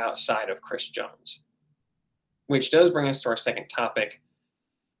 4 outside of Chris Jones. Which does bring us to our second topic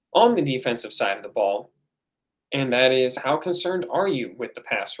on the defensive side of the ball, and that is, how concerned are you with the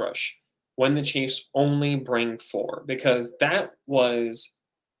pass rush when the Chiefs only bring 4? Because that was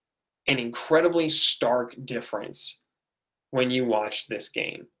an incredibly stark difference when you watched this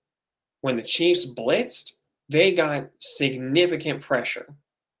game. When the Chiefs blitzed, they got significant pressure.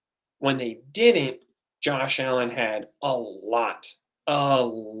 When they didn't, Josh Allen had a lot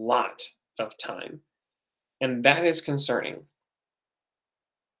of time. And that is concerning.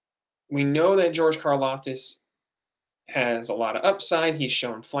 We know that George Karlaftis has a lot of upside. He's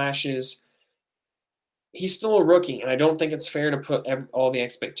shown flashes. He's still a rookie, and I don't think it's fair to put all the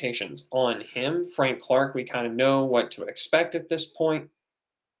expectations on him. Frank Clark, we kind of know what to expect at this point.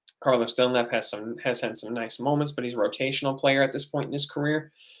 Carlos Dunlap has had some nice moments, but he's a rotational player at this point in his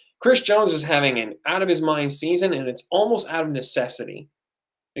career. Chris Jones is having an out-of-his-mind season, and it's almost out of necessity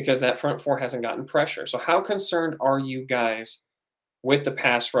because that front 4 hasn't gotten pressure. So how concerned are you guys with the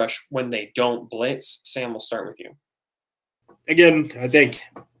pass rush when they don't blitz? Sam, we'll start with you. Again, I think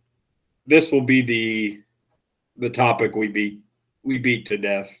this will be the topic we beat to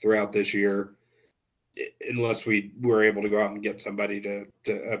death throughout this year, unless we were able to go out and get somebody to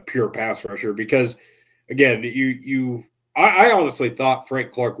a pure pass rusher. Because again, you I honestly thought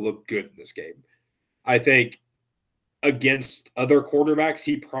Frank Clark looked good in this game. I think against other quarterbacks,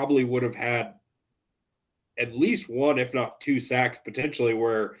 he probably would have had at least one, if not two sacks potentially,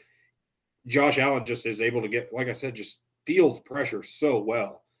 where Josh Allen just is able to get, like I said, just feels pressure so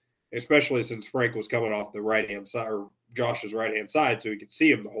well, especially since Frank was coming off the right-hand side or Josh's right-hand side, so he could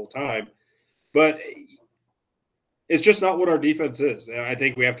see him the whole time. But it's just not what our defense is. And I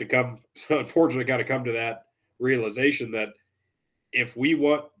think we have to unfortunately, got to come to that realization that if we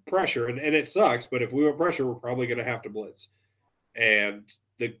want pressure, and it sucks, but if we want pressure, we're probably going to have to blitz. And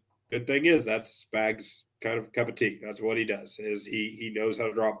the good thing is that's Spags' kind of cup of tea. That's what he does, is he knows how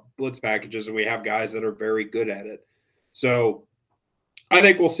to drop blitz packages, and we have guys that are very good at it. So I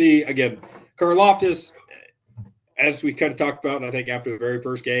think we'll see, again, Karlaftis, as we kind of talked about, and I think after the very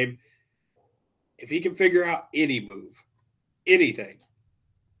first game, if he can figure out any move, anything,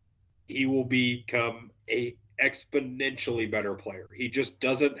 he will become a exponentially better player. He just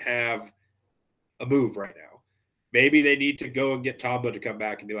doesn't have a move right now. Maybe they need to go and get Tamba to come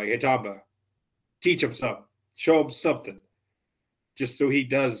back and be like, hey, Tamba, teach him something. Show him something. Just so he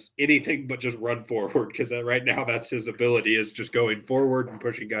does anything but just run forward, because right now that's his ability, is just going forward and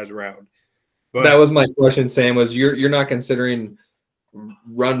pushing guys around. But that was my question, Sam, was you're not considering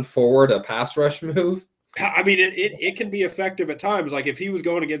run forward a pass rush move? I mean, it can be effective at times. Like if he was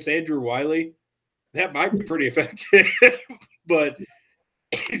going against Andrew Wiley, that might be pretty effective, but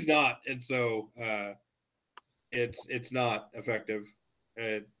he's not. And so it's not effective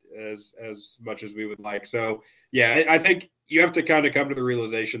as much as we would like. So, yeah, I think you have to kind of come to the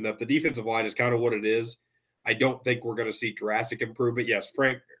realization that the defensive line is kind of what it is. I don't think we're going to see drastic improvement. Yes,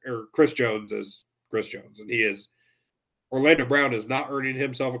 Chris Jones is Chris Jones, and he is. Orlando Brown is not earning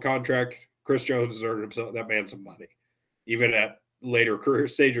himself a contract. Chris Jones is earning that man some money. Even at later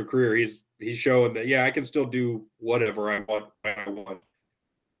stage of career, he's showing that, yeah, I can still do whatever I want when I want,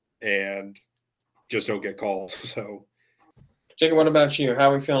 and just don't get calls. So, Jacob, what about you?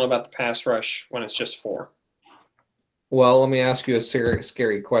 How are we feeling about the pass rush when it's just 4? Well, let me ask you a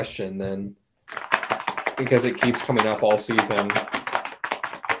scary question then, because it keeps coming up all season.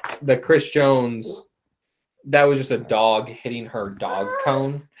 The Chris Jones, that was just a dog hitting her dog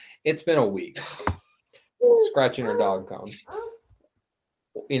cone. It's been a week. Scratching her dog cone.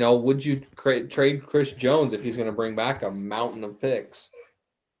 Would you trade Chris Jones if he's going to bring back a mountain of picks?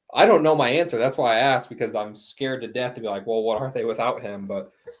 I don't know my answer. That's why I asked, because I'm scared to death to be like, well, what are they without him?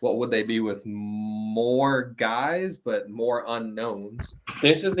 But what would they be with more guys, but more unknowns?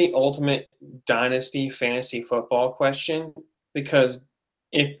 This is the ultimate dynasty fantasy football question, because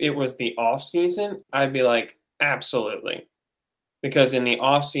if it was the off season, I'd be like, absolutely. Because in the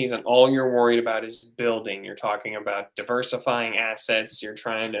off season, all you're worried about is building. You're talking about diversifying assets. You're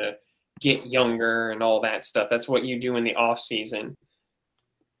trying to get younger and all that stuff. That's what you do in the off season.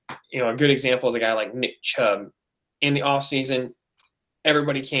 A good example is a guy like Nick Chubb. In the off season,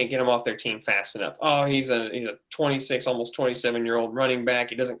 everybody can't get him off their team fast enough. Oh, he's a 26, almost 27-year-old running back.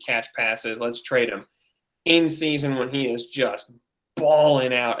 He doesn't catch passes. Let's trade him. In season, when he is just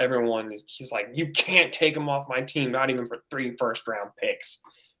balling out, he's like, you can't take him off my team, not even for 3 first-round picks.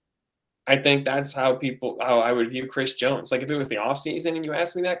 I think that's how I would view Chris Jones. Like if it was the offseason and you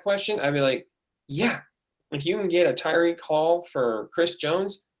asked me that question, I'd be like, yeah, if you can get a Tyreek Hall for Chris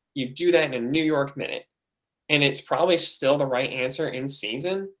Jones, you do that in a New York minute. And it's probably still the right answer in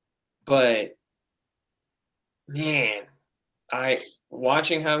season, but man,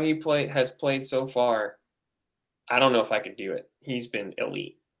 watching how he has played so far, I don't know if I could do it. He's been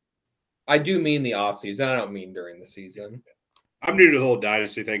elite. I do mean the offseason. I don't mean during the season. I'm new to the whole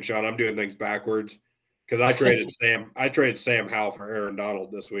dynasty thing, Sean. I'm doing things backwards because I traded Sam Howell for Aaron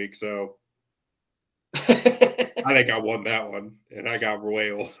Donald this week. So I think I won that one, and I got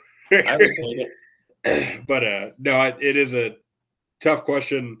way old. I would take it. But no, it is a tough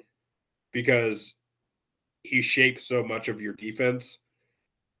question because he shapes so much of your defense.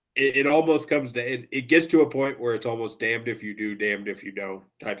 It almost comes to it gets to a point where it's almost damned if you do, damned if you don't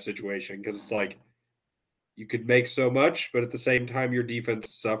type situation, because it's like you could make so much, but at the same time your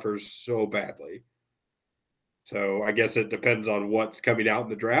defense suffers so badly. So I guess it depends on what's coming out in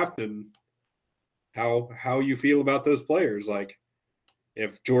the draft and how you feel about those players. Like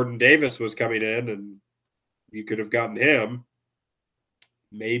if Jordan Davis was coming in and you could have gotten him,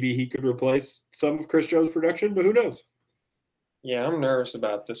 maybe he could replace some of Chris Jones' production, but who knows? Yeah, I'm nervous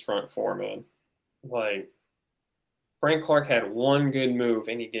about this front 4, man. Like, Frank Clark had one good move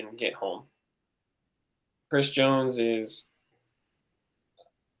and he didn't get home. Chris Jones he's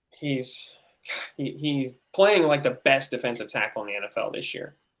playing like the best defensive tackle in the NFL this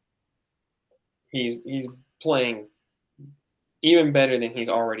year. He's playing even better than he's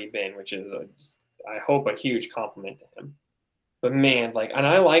already been, which is, I hope, a huge compliment to him. But man, and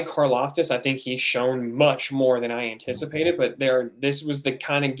I like Karlaftis. I think he's shown much more than I anticipated. But this was the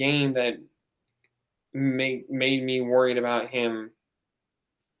kind of game that made me worried about him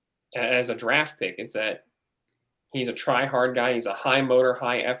as a draft pick. Is that he's a try-hard guy. He's a high motor,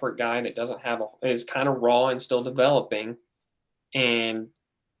 high effort guy that is kind of raw and still developing, and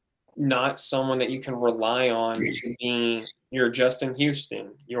not someone that you can rely on to be your Justin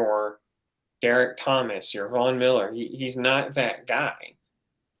Houston, your Derek Thomas, your Von Miller. He's not that guy.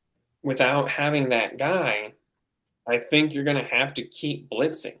 Without having that guy, I think you're going to have to keep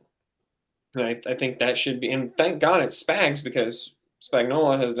blitzing. I think that should be, and thank God it's Spags, because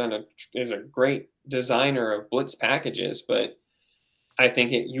Spagnuolo is a great designer of blitz packages, but I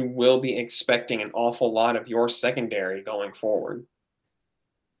think you will be expecting an awful lot of your secondary going forward.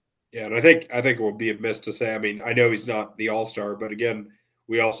 Yeah, and I think it would be amiss to say, I mean, I know he's not the all-star, but again,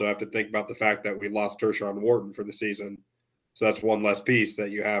 we also have to think about the fact that we lost Tershawn Wharton for the season. So that's one less piece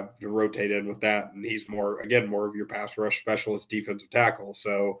that you have to rotate in with that. And he's more of your pass rush specialist defensive tackle.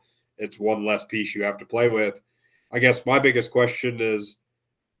 So it's one less piece you have to play with. I guess my biggest question is,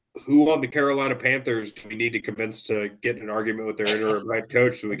 who on the Carolina Panthers do we need to convince to get in an argument with their interim head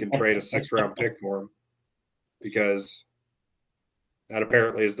coach so we can trade a 6th-round pick for him? Because that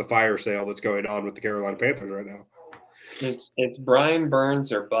apparently is the fire sale that's going on with the Carolina Panthers right now. It's Brian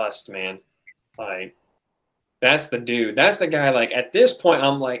Burns or bust, man. That's the dude. That's the guy. At this point,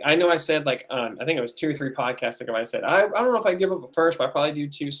 I'm I know I said I think it was 2 or 3 podcasts ago, I said I don't know if I'd give up a first, but I'd probably do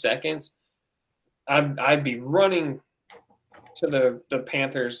 2 seconds. I'd be running to the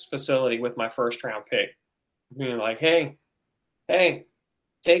Panthers facility with my 1st-round pick, being hey,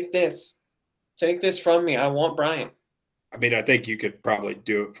 take this from me. I want Brian. I mean, I think you could probably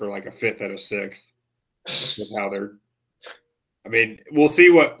do it for a 5th and a 6th with how they're. I mean, we'll see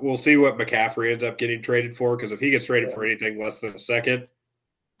what McCaffrey ends up getting traded for, because if he gets traded for anything less than a 2nd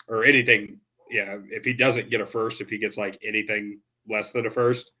or anything, if he doesn't get a 1st, if he gets anything less than a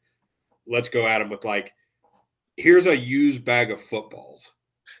 1st, let's go at him with here's a used bag of footballs.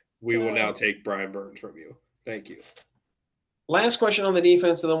 We will now take Brian Burns from you. Thank you. Last question on the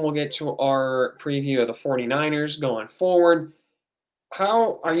defense, and then we'll get to our preview of the 49ers going forward.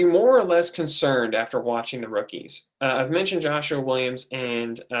 How are you more or less concerned after watching the rookies? I've mentioned Joshua Williams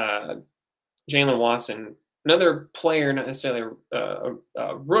and Jalen Watson. Another player, not necessarily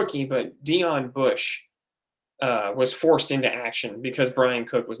a rookie, but Deon Bush was forced into action because Brian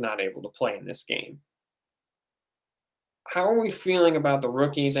Cook was not able to play in this game. How are we feeling about the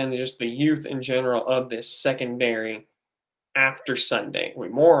rookies and just the youth in general of this secondary after Sunday? Are we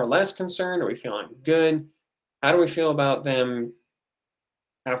more or less concerned? Are we feeling good? How do we feel about them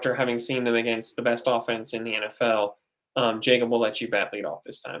after having seen them against the best offense in the NFL? Jacob, we'll let you bat lead off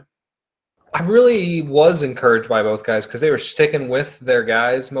this time. I really was encouraged by both guys because they were sticking with their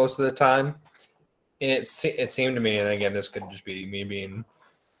guys most of the time. And it seemed to me, and again, this could just be me being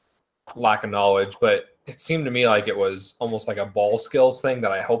lack of knowledge, but it seemed to me like it was almost like a ball skills thing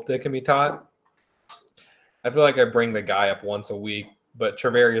that I hope they can be taught. I feel like I bring the guy up once a week, but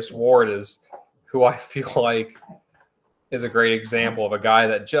Travarius Ward is who I feel like is a great example of a guy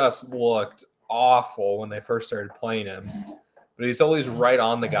that just looked awful when they first started playing him. But he's always right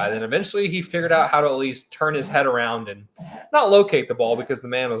on the guy. Then eventually he figured out how to at least turn his head around and not locate the ball because the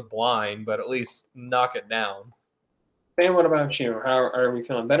man was blind, but at least knock it down. Sam, what about you? How are we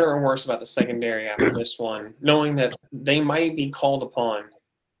feeling, better or worse about the secondary after this one, knowing that they might be called upon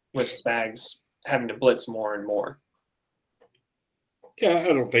with Spags having to blitz more and more? Yeah,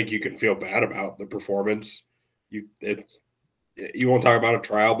 I don't think you can feel bad about the performance. You want to talk about a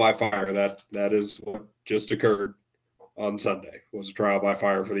trial by fire. That is what just occurred on Sunday, was a trial by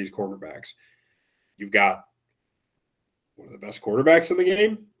fire for these quarterbacks. You've got one of the best quarterbacks in the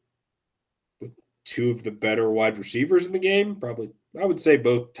game, with 2 of the better wide receivers in the game, probably, I would say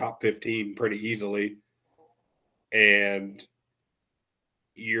both top 15 pretty easily. And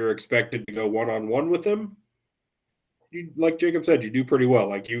you're expected to go one-on-one with them. You, like Jacob said, you do pretty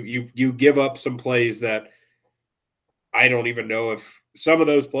well. You give up some plays that I don't even know if some of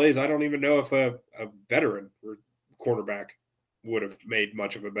those plays, I don't even know if a veteran or quarterback would have made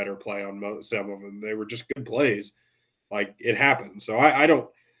much of a better play on some of them. They were just good plays. It happened. So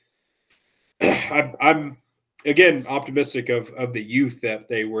I'm again optimistic of the youth that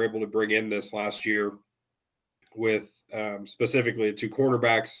they were able to bring in this last year with specifically 2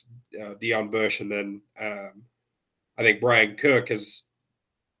 quarterbacks, Deon Bush, and then I think Brian Cook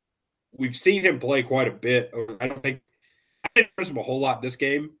we've seen him play quite a bit. I didn't notice him a whole lot this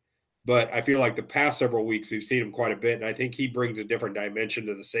game, But I feel like the past several weeks we've seen him quite a bit, and I think he brings a different dimension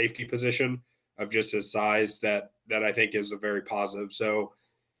to the safety position of just his size that I think is a very positive. So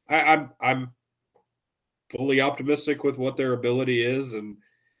I'm fully optimistic with what their ability is, and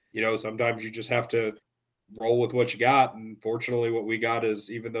sometimes you just have to roll with what you got. And fortunately, what we got is,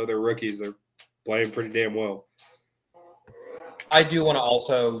 even though they're rookies, they're playing pretty damn well. I do want to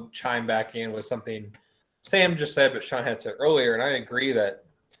also chime back in with something Sam just said, but Sean had said earlier, and I agree that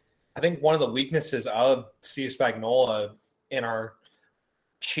I think one of the weaknesses of Steve Spagnuolo in our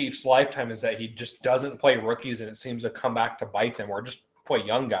Chiefs' lifetime is that he just doesn't play rookies, and it seems to come back to bite them, or just play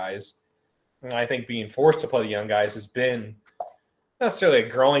young guys. And I think being forced to play the young guys has been not necessarily a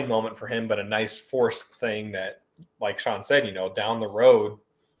growing moment for him, but a nice forced thing that, like Sean said, down the road,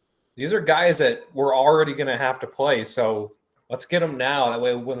 these are guys that we're already going to have to play. So let's get them now. That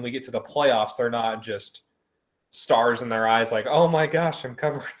way, when we get to the playoffs, they're not just stars in their eyes like, oh my gosh, I'm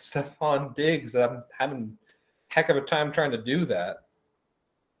covering Stephon Diggs. I'm having a heck of a time trying to do that.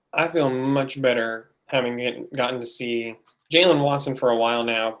 I feel much better having gotten to see Jalen Watson for a while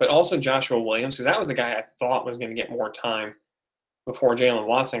now, but also Joshua Williams, because that was the guy I thought was going to get more time before Jalen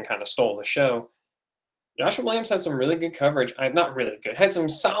Watson kind of stole the show. Joshua Williams had some really good coverage. Not really good. Had some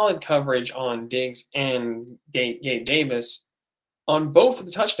solid coverage on Diggs and Gabe Davis on both of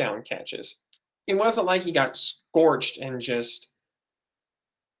the touchdown catches. It wasn't like he got scorched and just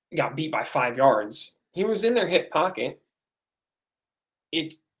got beat by 5 yards. He was in their hip pocket.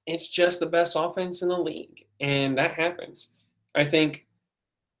 It's just the best offense in the league, and that happens. I think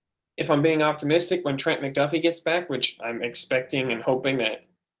if I'm being optimistic, when Trent McDuffie gets back, which I'm expecting and hoping that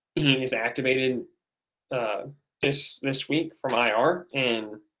he is activated this week from IR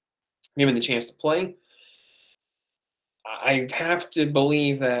and given the chance to play, I have to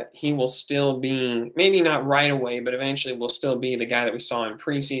believe that he will still be, maybe not right away, but eventually will still be the guy that we saw in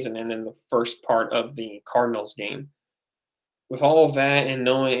preseason and in the first part of the Cardinals game. With all of that and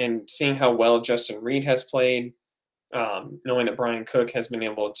knowing and seeing how well Justin Reed has played, knowing that Brian Cook has been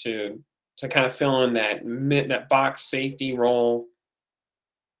able to kind of fill in that box safety role,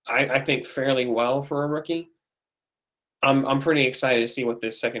 I think fairly well for a rookie. I'm pretty excited to see what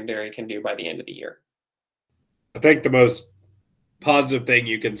this secondary can do by the end of the year. I think the most positive thing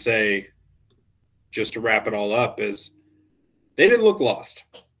you can say, just to wrap it all up, is they didn't look lost.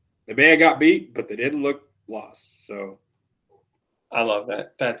 They may have got beat, but they didn't look lost. So I love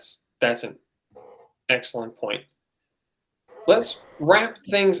that. That's an excellent point. Let's wrap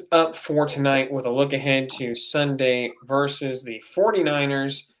things up for tonight with a look ahead to Sunday versus the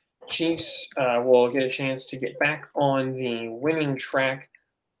 49ers. Chiefs will get a chance to get back on the winning track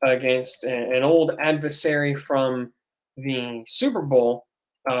against an old adversary from the Super Bowl.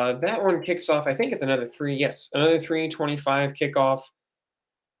 That one kicks off, I think it's another 3:25 kickoff.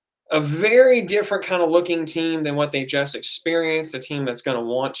 A very different kind of looking team than what they've just experienced, a team that's going to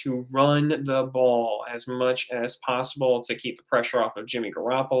want to run the ball as much as possible to keep the pressure off of Jimmy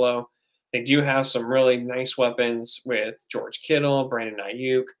Garoppolo. They do have some really nice weapons with George Kittle, Brandon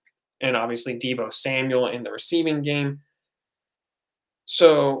Ayuk, and obviously Deebo Samuel in the receiving game.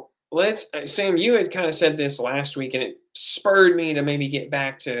 So Sam, you had kind of said this last week, and it spurred me to maybe get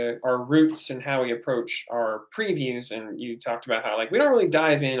back to our roots and how we approach our previews. And you talked about how we don't really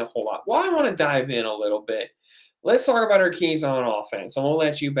dive in a whole lot. Well, I want to dive in a little bit. Let's talk about our keys on offense. And we'll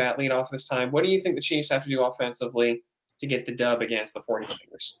let you lead off this time. What do you think the Chiefs have to do offensively to get the dub against the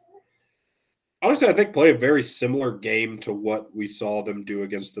 49ers? Honestly, I think play a very similar game to what we saw them do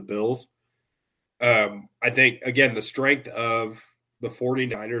against the Bills. I think, again, the strength of the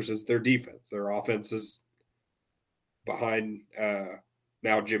 49ers is their defense. Their offense is behind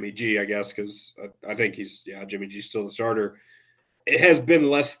now Jimmy G, I guess, because I think Jimmy G's still the starter. It has been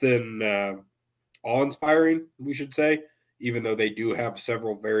less than awe-inspiring, we should say, even though they do have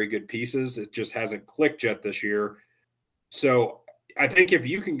several very good pieces. It just hasn't clicked yet this year. So I think if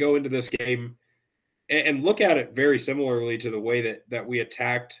you can go into this game and look at it very similarly to the way that we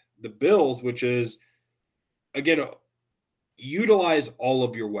attacked the Bills, which is, again, utilize all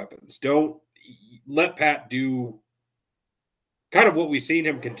of your weapons. Don't let Pat do kind of what we've seen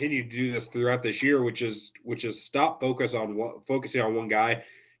him continue to do this throughout this year, which is stop focusing on one guy.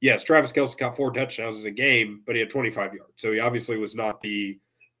 Yes, Travis Kelce got 4 touchdowns in a game, but he had 25 yards. So he obviously was not the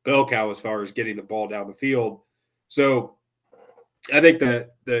bell cow as far as getting the ball down the field. So I think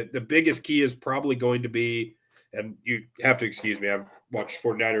the biggest key is probably going to be, and you have to excuse me, I've watched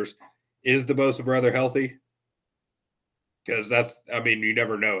 49ers, is the Bosa brother healthy? Because you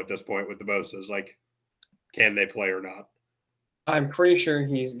never know at this point with the Bosas. Can they play or not? I'm pretty sure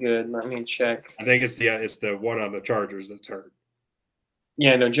he's good. Let me check. I think it's the one on the Chargers that's hurt.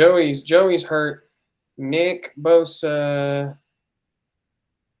 Yeah, no, Joey's hurt. Nick Bosa.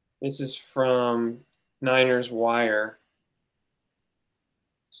 This is from Niners Wire.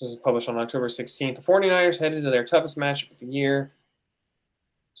 This is published on October 16th. The 49ers headed to their toughest matchup of the year.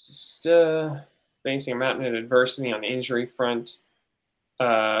 Just facing a mountain of adversity on the injury front.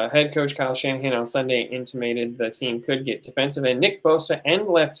 Head coach Kyle Shanahan on Sunday intimated the team could get defensive end Nick Bosa and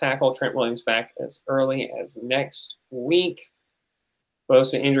left tackle Trent Williams back as early as next week.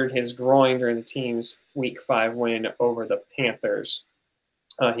 Bosa injured his groin during the team's Week 5 win over the Panthers.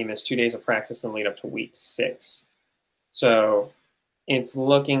 He missed 2 days of practice and lead up to Week 6. So it's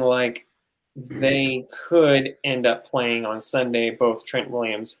looking like they could end up playing on Sunday both Trent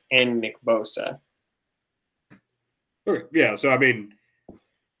Williams and Nick Bosa. Okay. Yeah, so I mean,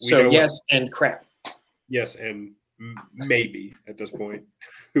 so yes and crap. Yes and maybe at this point.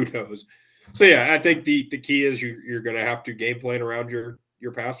 Who knows? So yeah, I think the key is you're going to have to game plan around your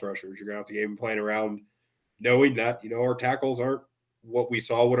pass rushers. You're going to have to game plan around knowing that our tackles aren't what we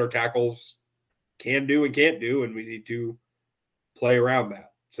saw what our tackles can do and can't do, and we need to play around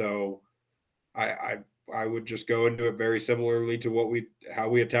that. So I would just go into it very similarly to how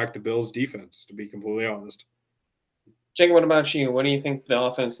we attack the Bills defense, to be completely honest. Jacob, what about you? What do you think the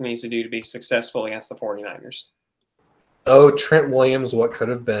offense needs to do to be successful against the 49ers? Oh, Trent Williams, what could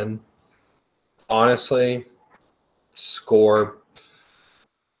have been. Honestly, score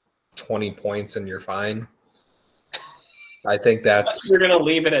 20 points and you're fine. I think that's... You're going to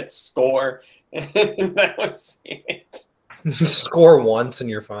leave it at score. That was it. Score once and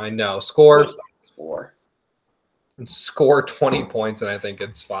you're fine. No, score 20 points and I think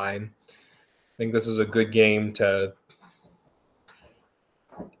it's fine. I think this is a good game to...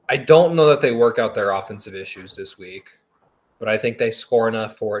 I don't know that they work out their offensive issues this week, but I think they score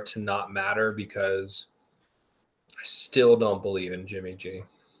enough for it to not matter because I still don't believe in Jimmy G.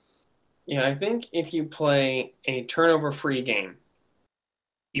 Yeah, I think if you play a turnover-free game,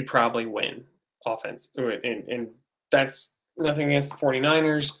 you probably win offense. And that's nothing against the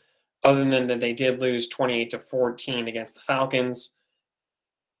 49ers, other than that they did lose 28-14 against the Falcons.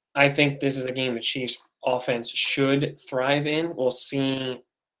 I think this is a game the Chiefs offense should thrive in. We'll see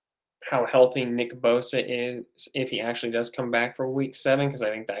how healthy Nick Bosa is if he actually does come back for Week 7, because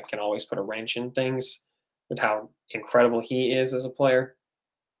I think that can always put a wrench in things with how incredible he is as a player.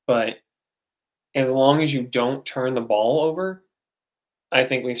 But as long as you don't turn the ball over, I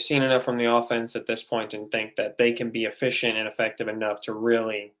think we've seen enough from the offense at this point and think that they can be efficient and effective enough to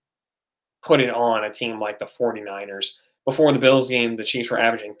really put it on a team like the 49ers. Before the Bills game, the Chiefs were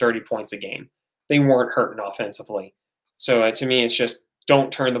averaging 30 points a game. They weren't hurting offensively. So to me, it's just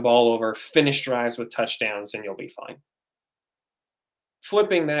don't turn the ball over, finish drives with touchdowns, and you'll be fine.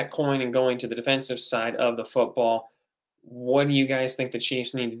 Flipping that coin and going to the defensive side of the football, what do you guys think the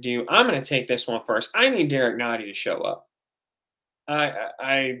Chiefs need to do? I'm going to take this one first. I need Derek Nottie to show up.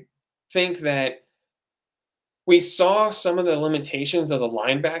 I think that we saw some of the limitations of the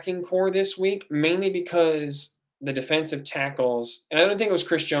linebacking core this week, mainly because the defensive tackles, and I don't think it was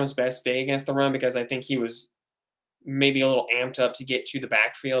Chris Jones' best day against the run because I think he was maybe a little amped up to get to the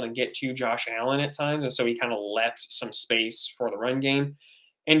backfield and get to Josh Allen at times, and so he kind of left some space for the run game.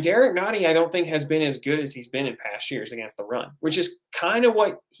 And Derek Nottie, I don't think, has been as good as he's been in past years against the run, which is kind of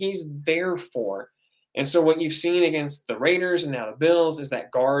what he's there for. And so what you've seen against the Raiders and now the Bills is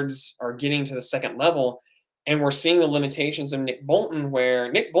that guards are getting to the second level, and we're seeing the limitations of Nick Bolton,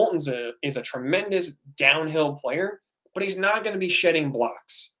 where Nick Bolton is a tremendous downhill player, but he's not going to be shedding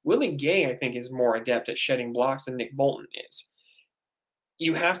blocks. Willie Gay, I think, is more adept at shedding blocks than Nick Bolton is.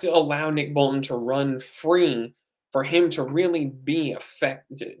 You have to allow Nick Bolton to run free for him to really be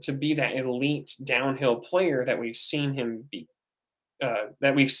to be that elite downhill player that we've seen him be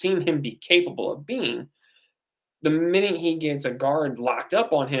capable of being. The minute he gets a guard locked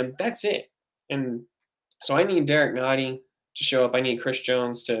up on him, that's it. And so I need Derek Nottie to show up. I need Chris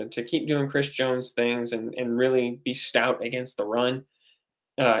Jones to keep doing Chris Jones things and really be stout against the run.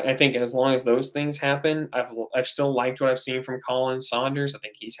 I think as long as those things happen, I've still liked what I've seen from Colin Saunders. I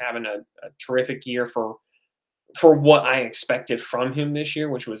think he's having a terrific year for what I expected from him this year,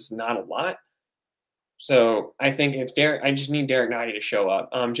 which was not a lot. So I think I just need Derek Nottie to show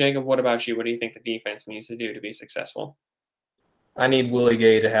up. Jacob, what about you? What do you think the defense needs to do to be successful? I need Willie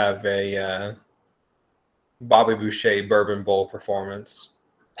Gay to have a Bobby Boucher Bourbon Bowl performance.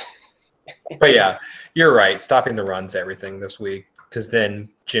 But yeah, you're right. Stopping the run's everything this week, because then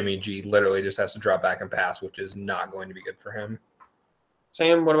Jimmy G literally just has to drop back and pass, which is not going to be good for him.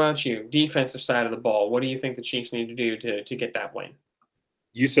 Sam, what about you? Defensive side of the ball. What do you think the Chiefs need to do to get that win?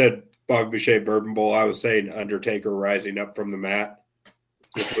 You said Bobby Boucher Bourbon Bowl. I was saying Undertaker rising up from the mat.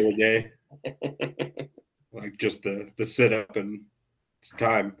 It's really gay. Like just the sit up and it's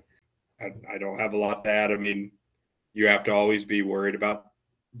time. I don't have a lot to add. I mean, you have to always be worried about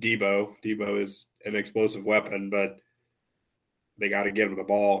Debo. Debo is an explosive weapon, but they got to get him the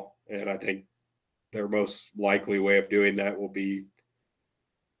ball. And I think their most likely way of doing that will be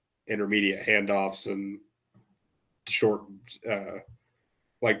intermediate handoffs and short,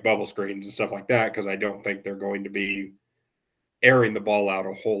 like bubble screens and stuff like that, because I don't think they're going to be airing the ball out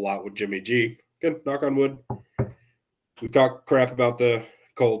a whole lot with Jimmy G. Again, knock on wood. We talked crap about the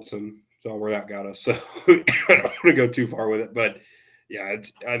Colts and saw where that got us. So I don't want to go too far with it. But, yeah,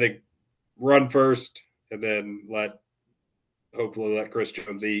 I think run first and then hopefully let Chris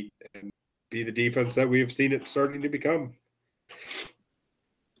Jones eat and be the defense that we have seen it starting to become.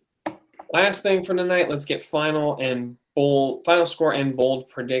 Last thing for tonight, let's get final score and bold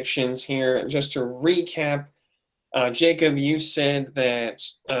predictions here. Just to recap, Jacob, you said that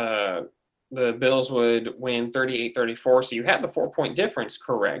the Bills would win 38-34, so you had the 4-point difference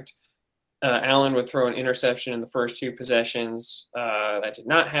correct. Allen would throw an interception in the first two possessions. That did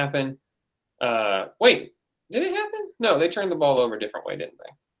not happen. Wait, did it happen? No, they turned the ball over a different way, didn't they?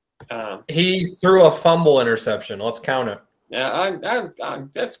 He threw a fumble interception. Let's count it. Yeah,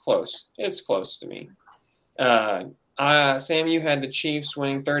 that's close. It's close to me. Sam, you had the Chiefs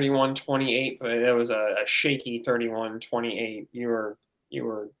winning 31-28, but it was a shaky 31-28. You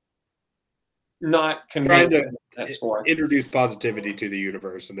were not convinced of that score. Introduce positivity to the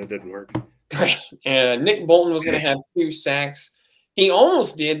universe, and it didn't work. And Nick Bolton was going to have 2 sacks. He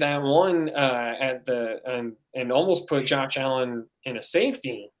almost did that one and almost put Josh Allen in a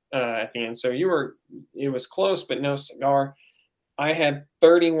safety at the end. So it was close, but no cigar. I had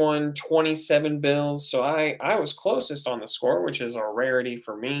 31-27 Bills, so I was closest on the score, which is a rarity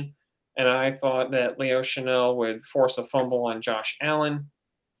for me. And I thought that Leo Chenal would force a fumble on Josh Allen,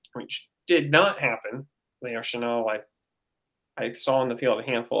 which did not happen. Leo Chenal, I saw in the field a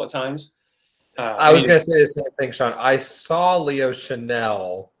handful of times. I was going to say the same thing, Sean. I saw Leo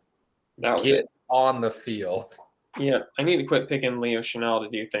Chenal get on the field. Yeah, I need to quit picking Leo Chenal to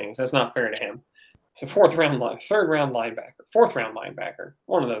do things. That's not fair to him. It's a third round linebacker, fourth round linebacker,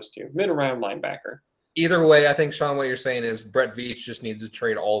 one of those two, mid-round linebacker. Either way, I think, Sean, what you're saying is Brett Veach just needs to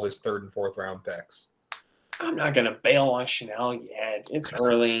trade all of his third and fourth round picks. I'm not going to bail on Chenal yet. It's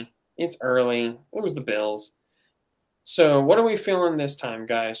early. It was the Bills. So what are we feeling this time,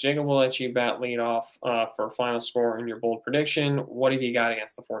 guys? Jacob, will let you lead off for final score and your bold prediction. What have you got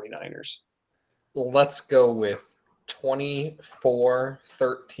against the 49ers? Let's go with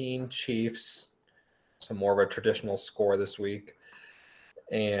 24-13 Chiefs. So more of a traditional score this week.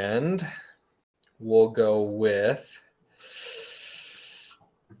 And we'll go with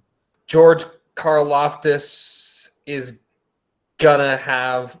George Karlaftis is going to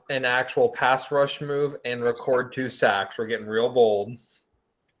have an actual pass rush move and record 2 sacks. We're getting real bold.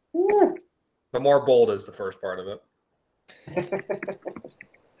 But more bold is the first part of it.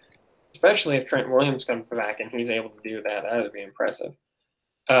 Especially if Trent Williams comes back and he's able to do that. That would be impressive.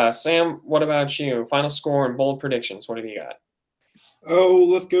 Sam, what about you? Final score and bold predictions. What have you got? Oh,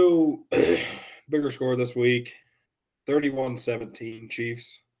 let's go bigger score this week. 31-17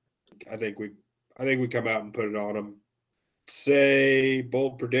 Chiefs. I think we come out and put it on them. Say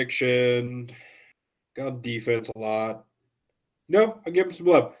bold prediction. Got defense a lot. No, I give him some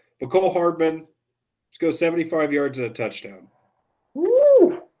love. McCole Hardman, let's go 75 yards and a touchdown.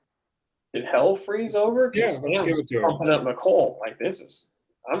 Woo! Did hell freeze over? Yeah, Sam's pumping up McCole.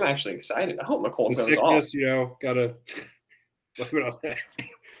 I'm actually excited. I hope McCole goes sickness, off. Gotta blame it on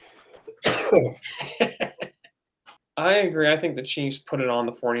that. I agree. I think the Chiefs put it on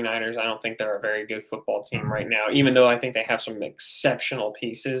the 49ers. I don't think they're a very good football team right now, even though I think they have some exceptional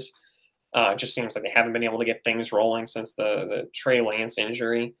pieces. It just seems like they haven't been able to get things rolling since the Trey Lance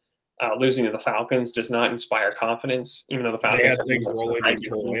injury. Losing to the Falcons does not inspire confidence, even though the Falcons had things rolling when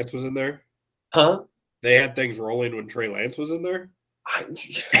Trey Lance was in there. Huh? They had things rolling when Trey Lance was in there.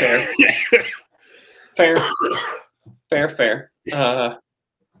 Fair.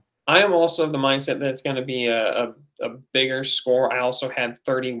 I am also of the mindset that it's going to be a bigger score. I also had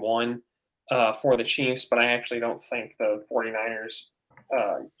 31 for the Chiefs, but I actually don't think the 49ers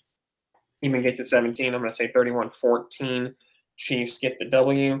even get to 17. I'm going to say 31-14. Chiefs get the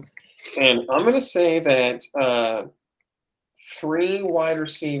W. And I'm going to say that 3 wide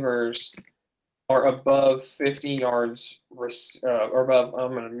receivers are above 50 yards or above.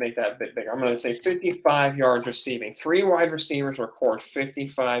 I'm going to make that a bit bigger. I'm going to say 55 yards receiving. 3 wide receivers record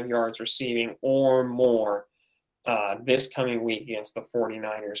 55 yards receiving or more this coming week against the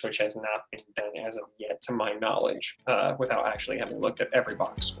 49ers, which has not been done as of yet, to my knowledge, without actually having looked at every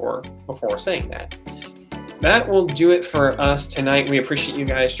box score before saying that. That will do it for us tonight. We appreciate you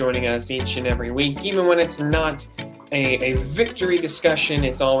guys joining us each and every week. Even when it's not a victory discussion,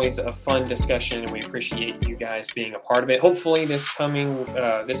 it's always a fun discussion, and we appreciate you guys being a part of it. Hopefully this coming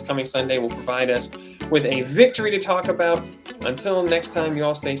Sunday will provide us with a victory to talk about. Until next time, you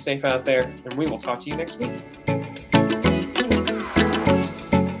all stay safe out there, and we will talk to you next week.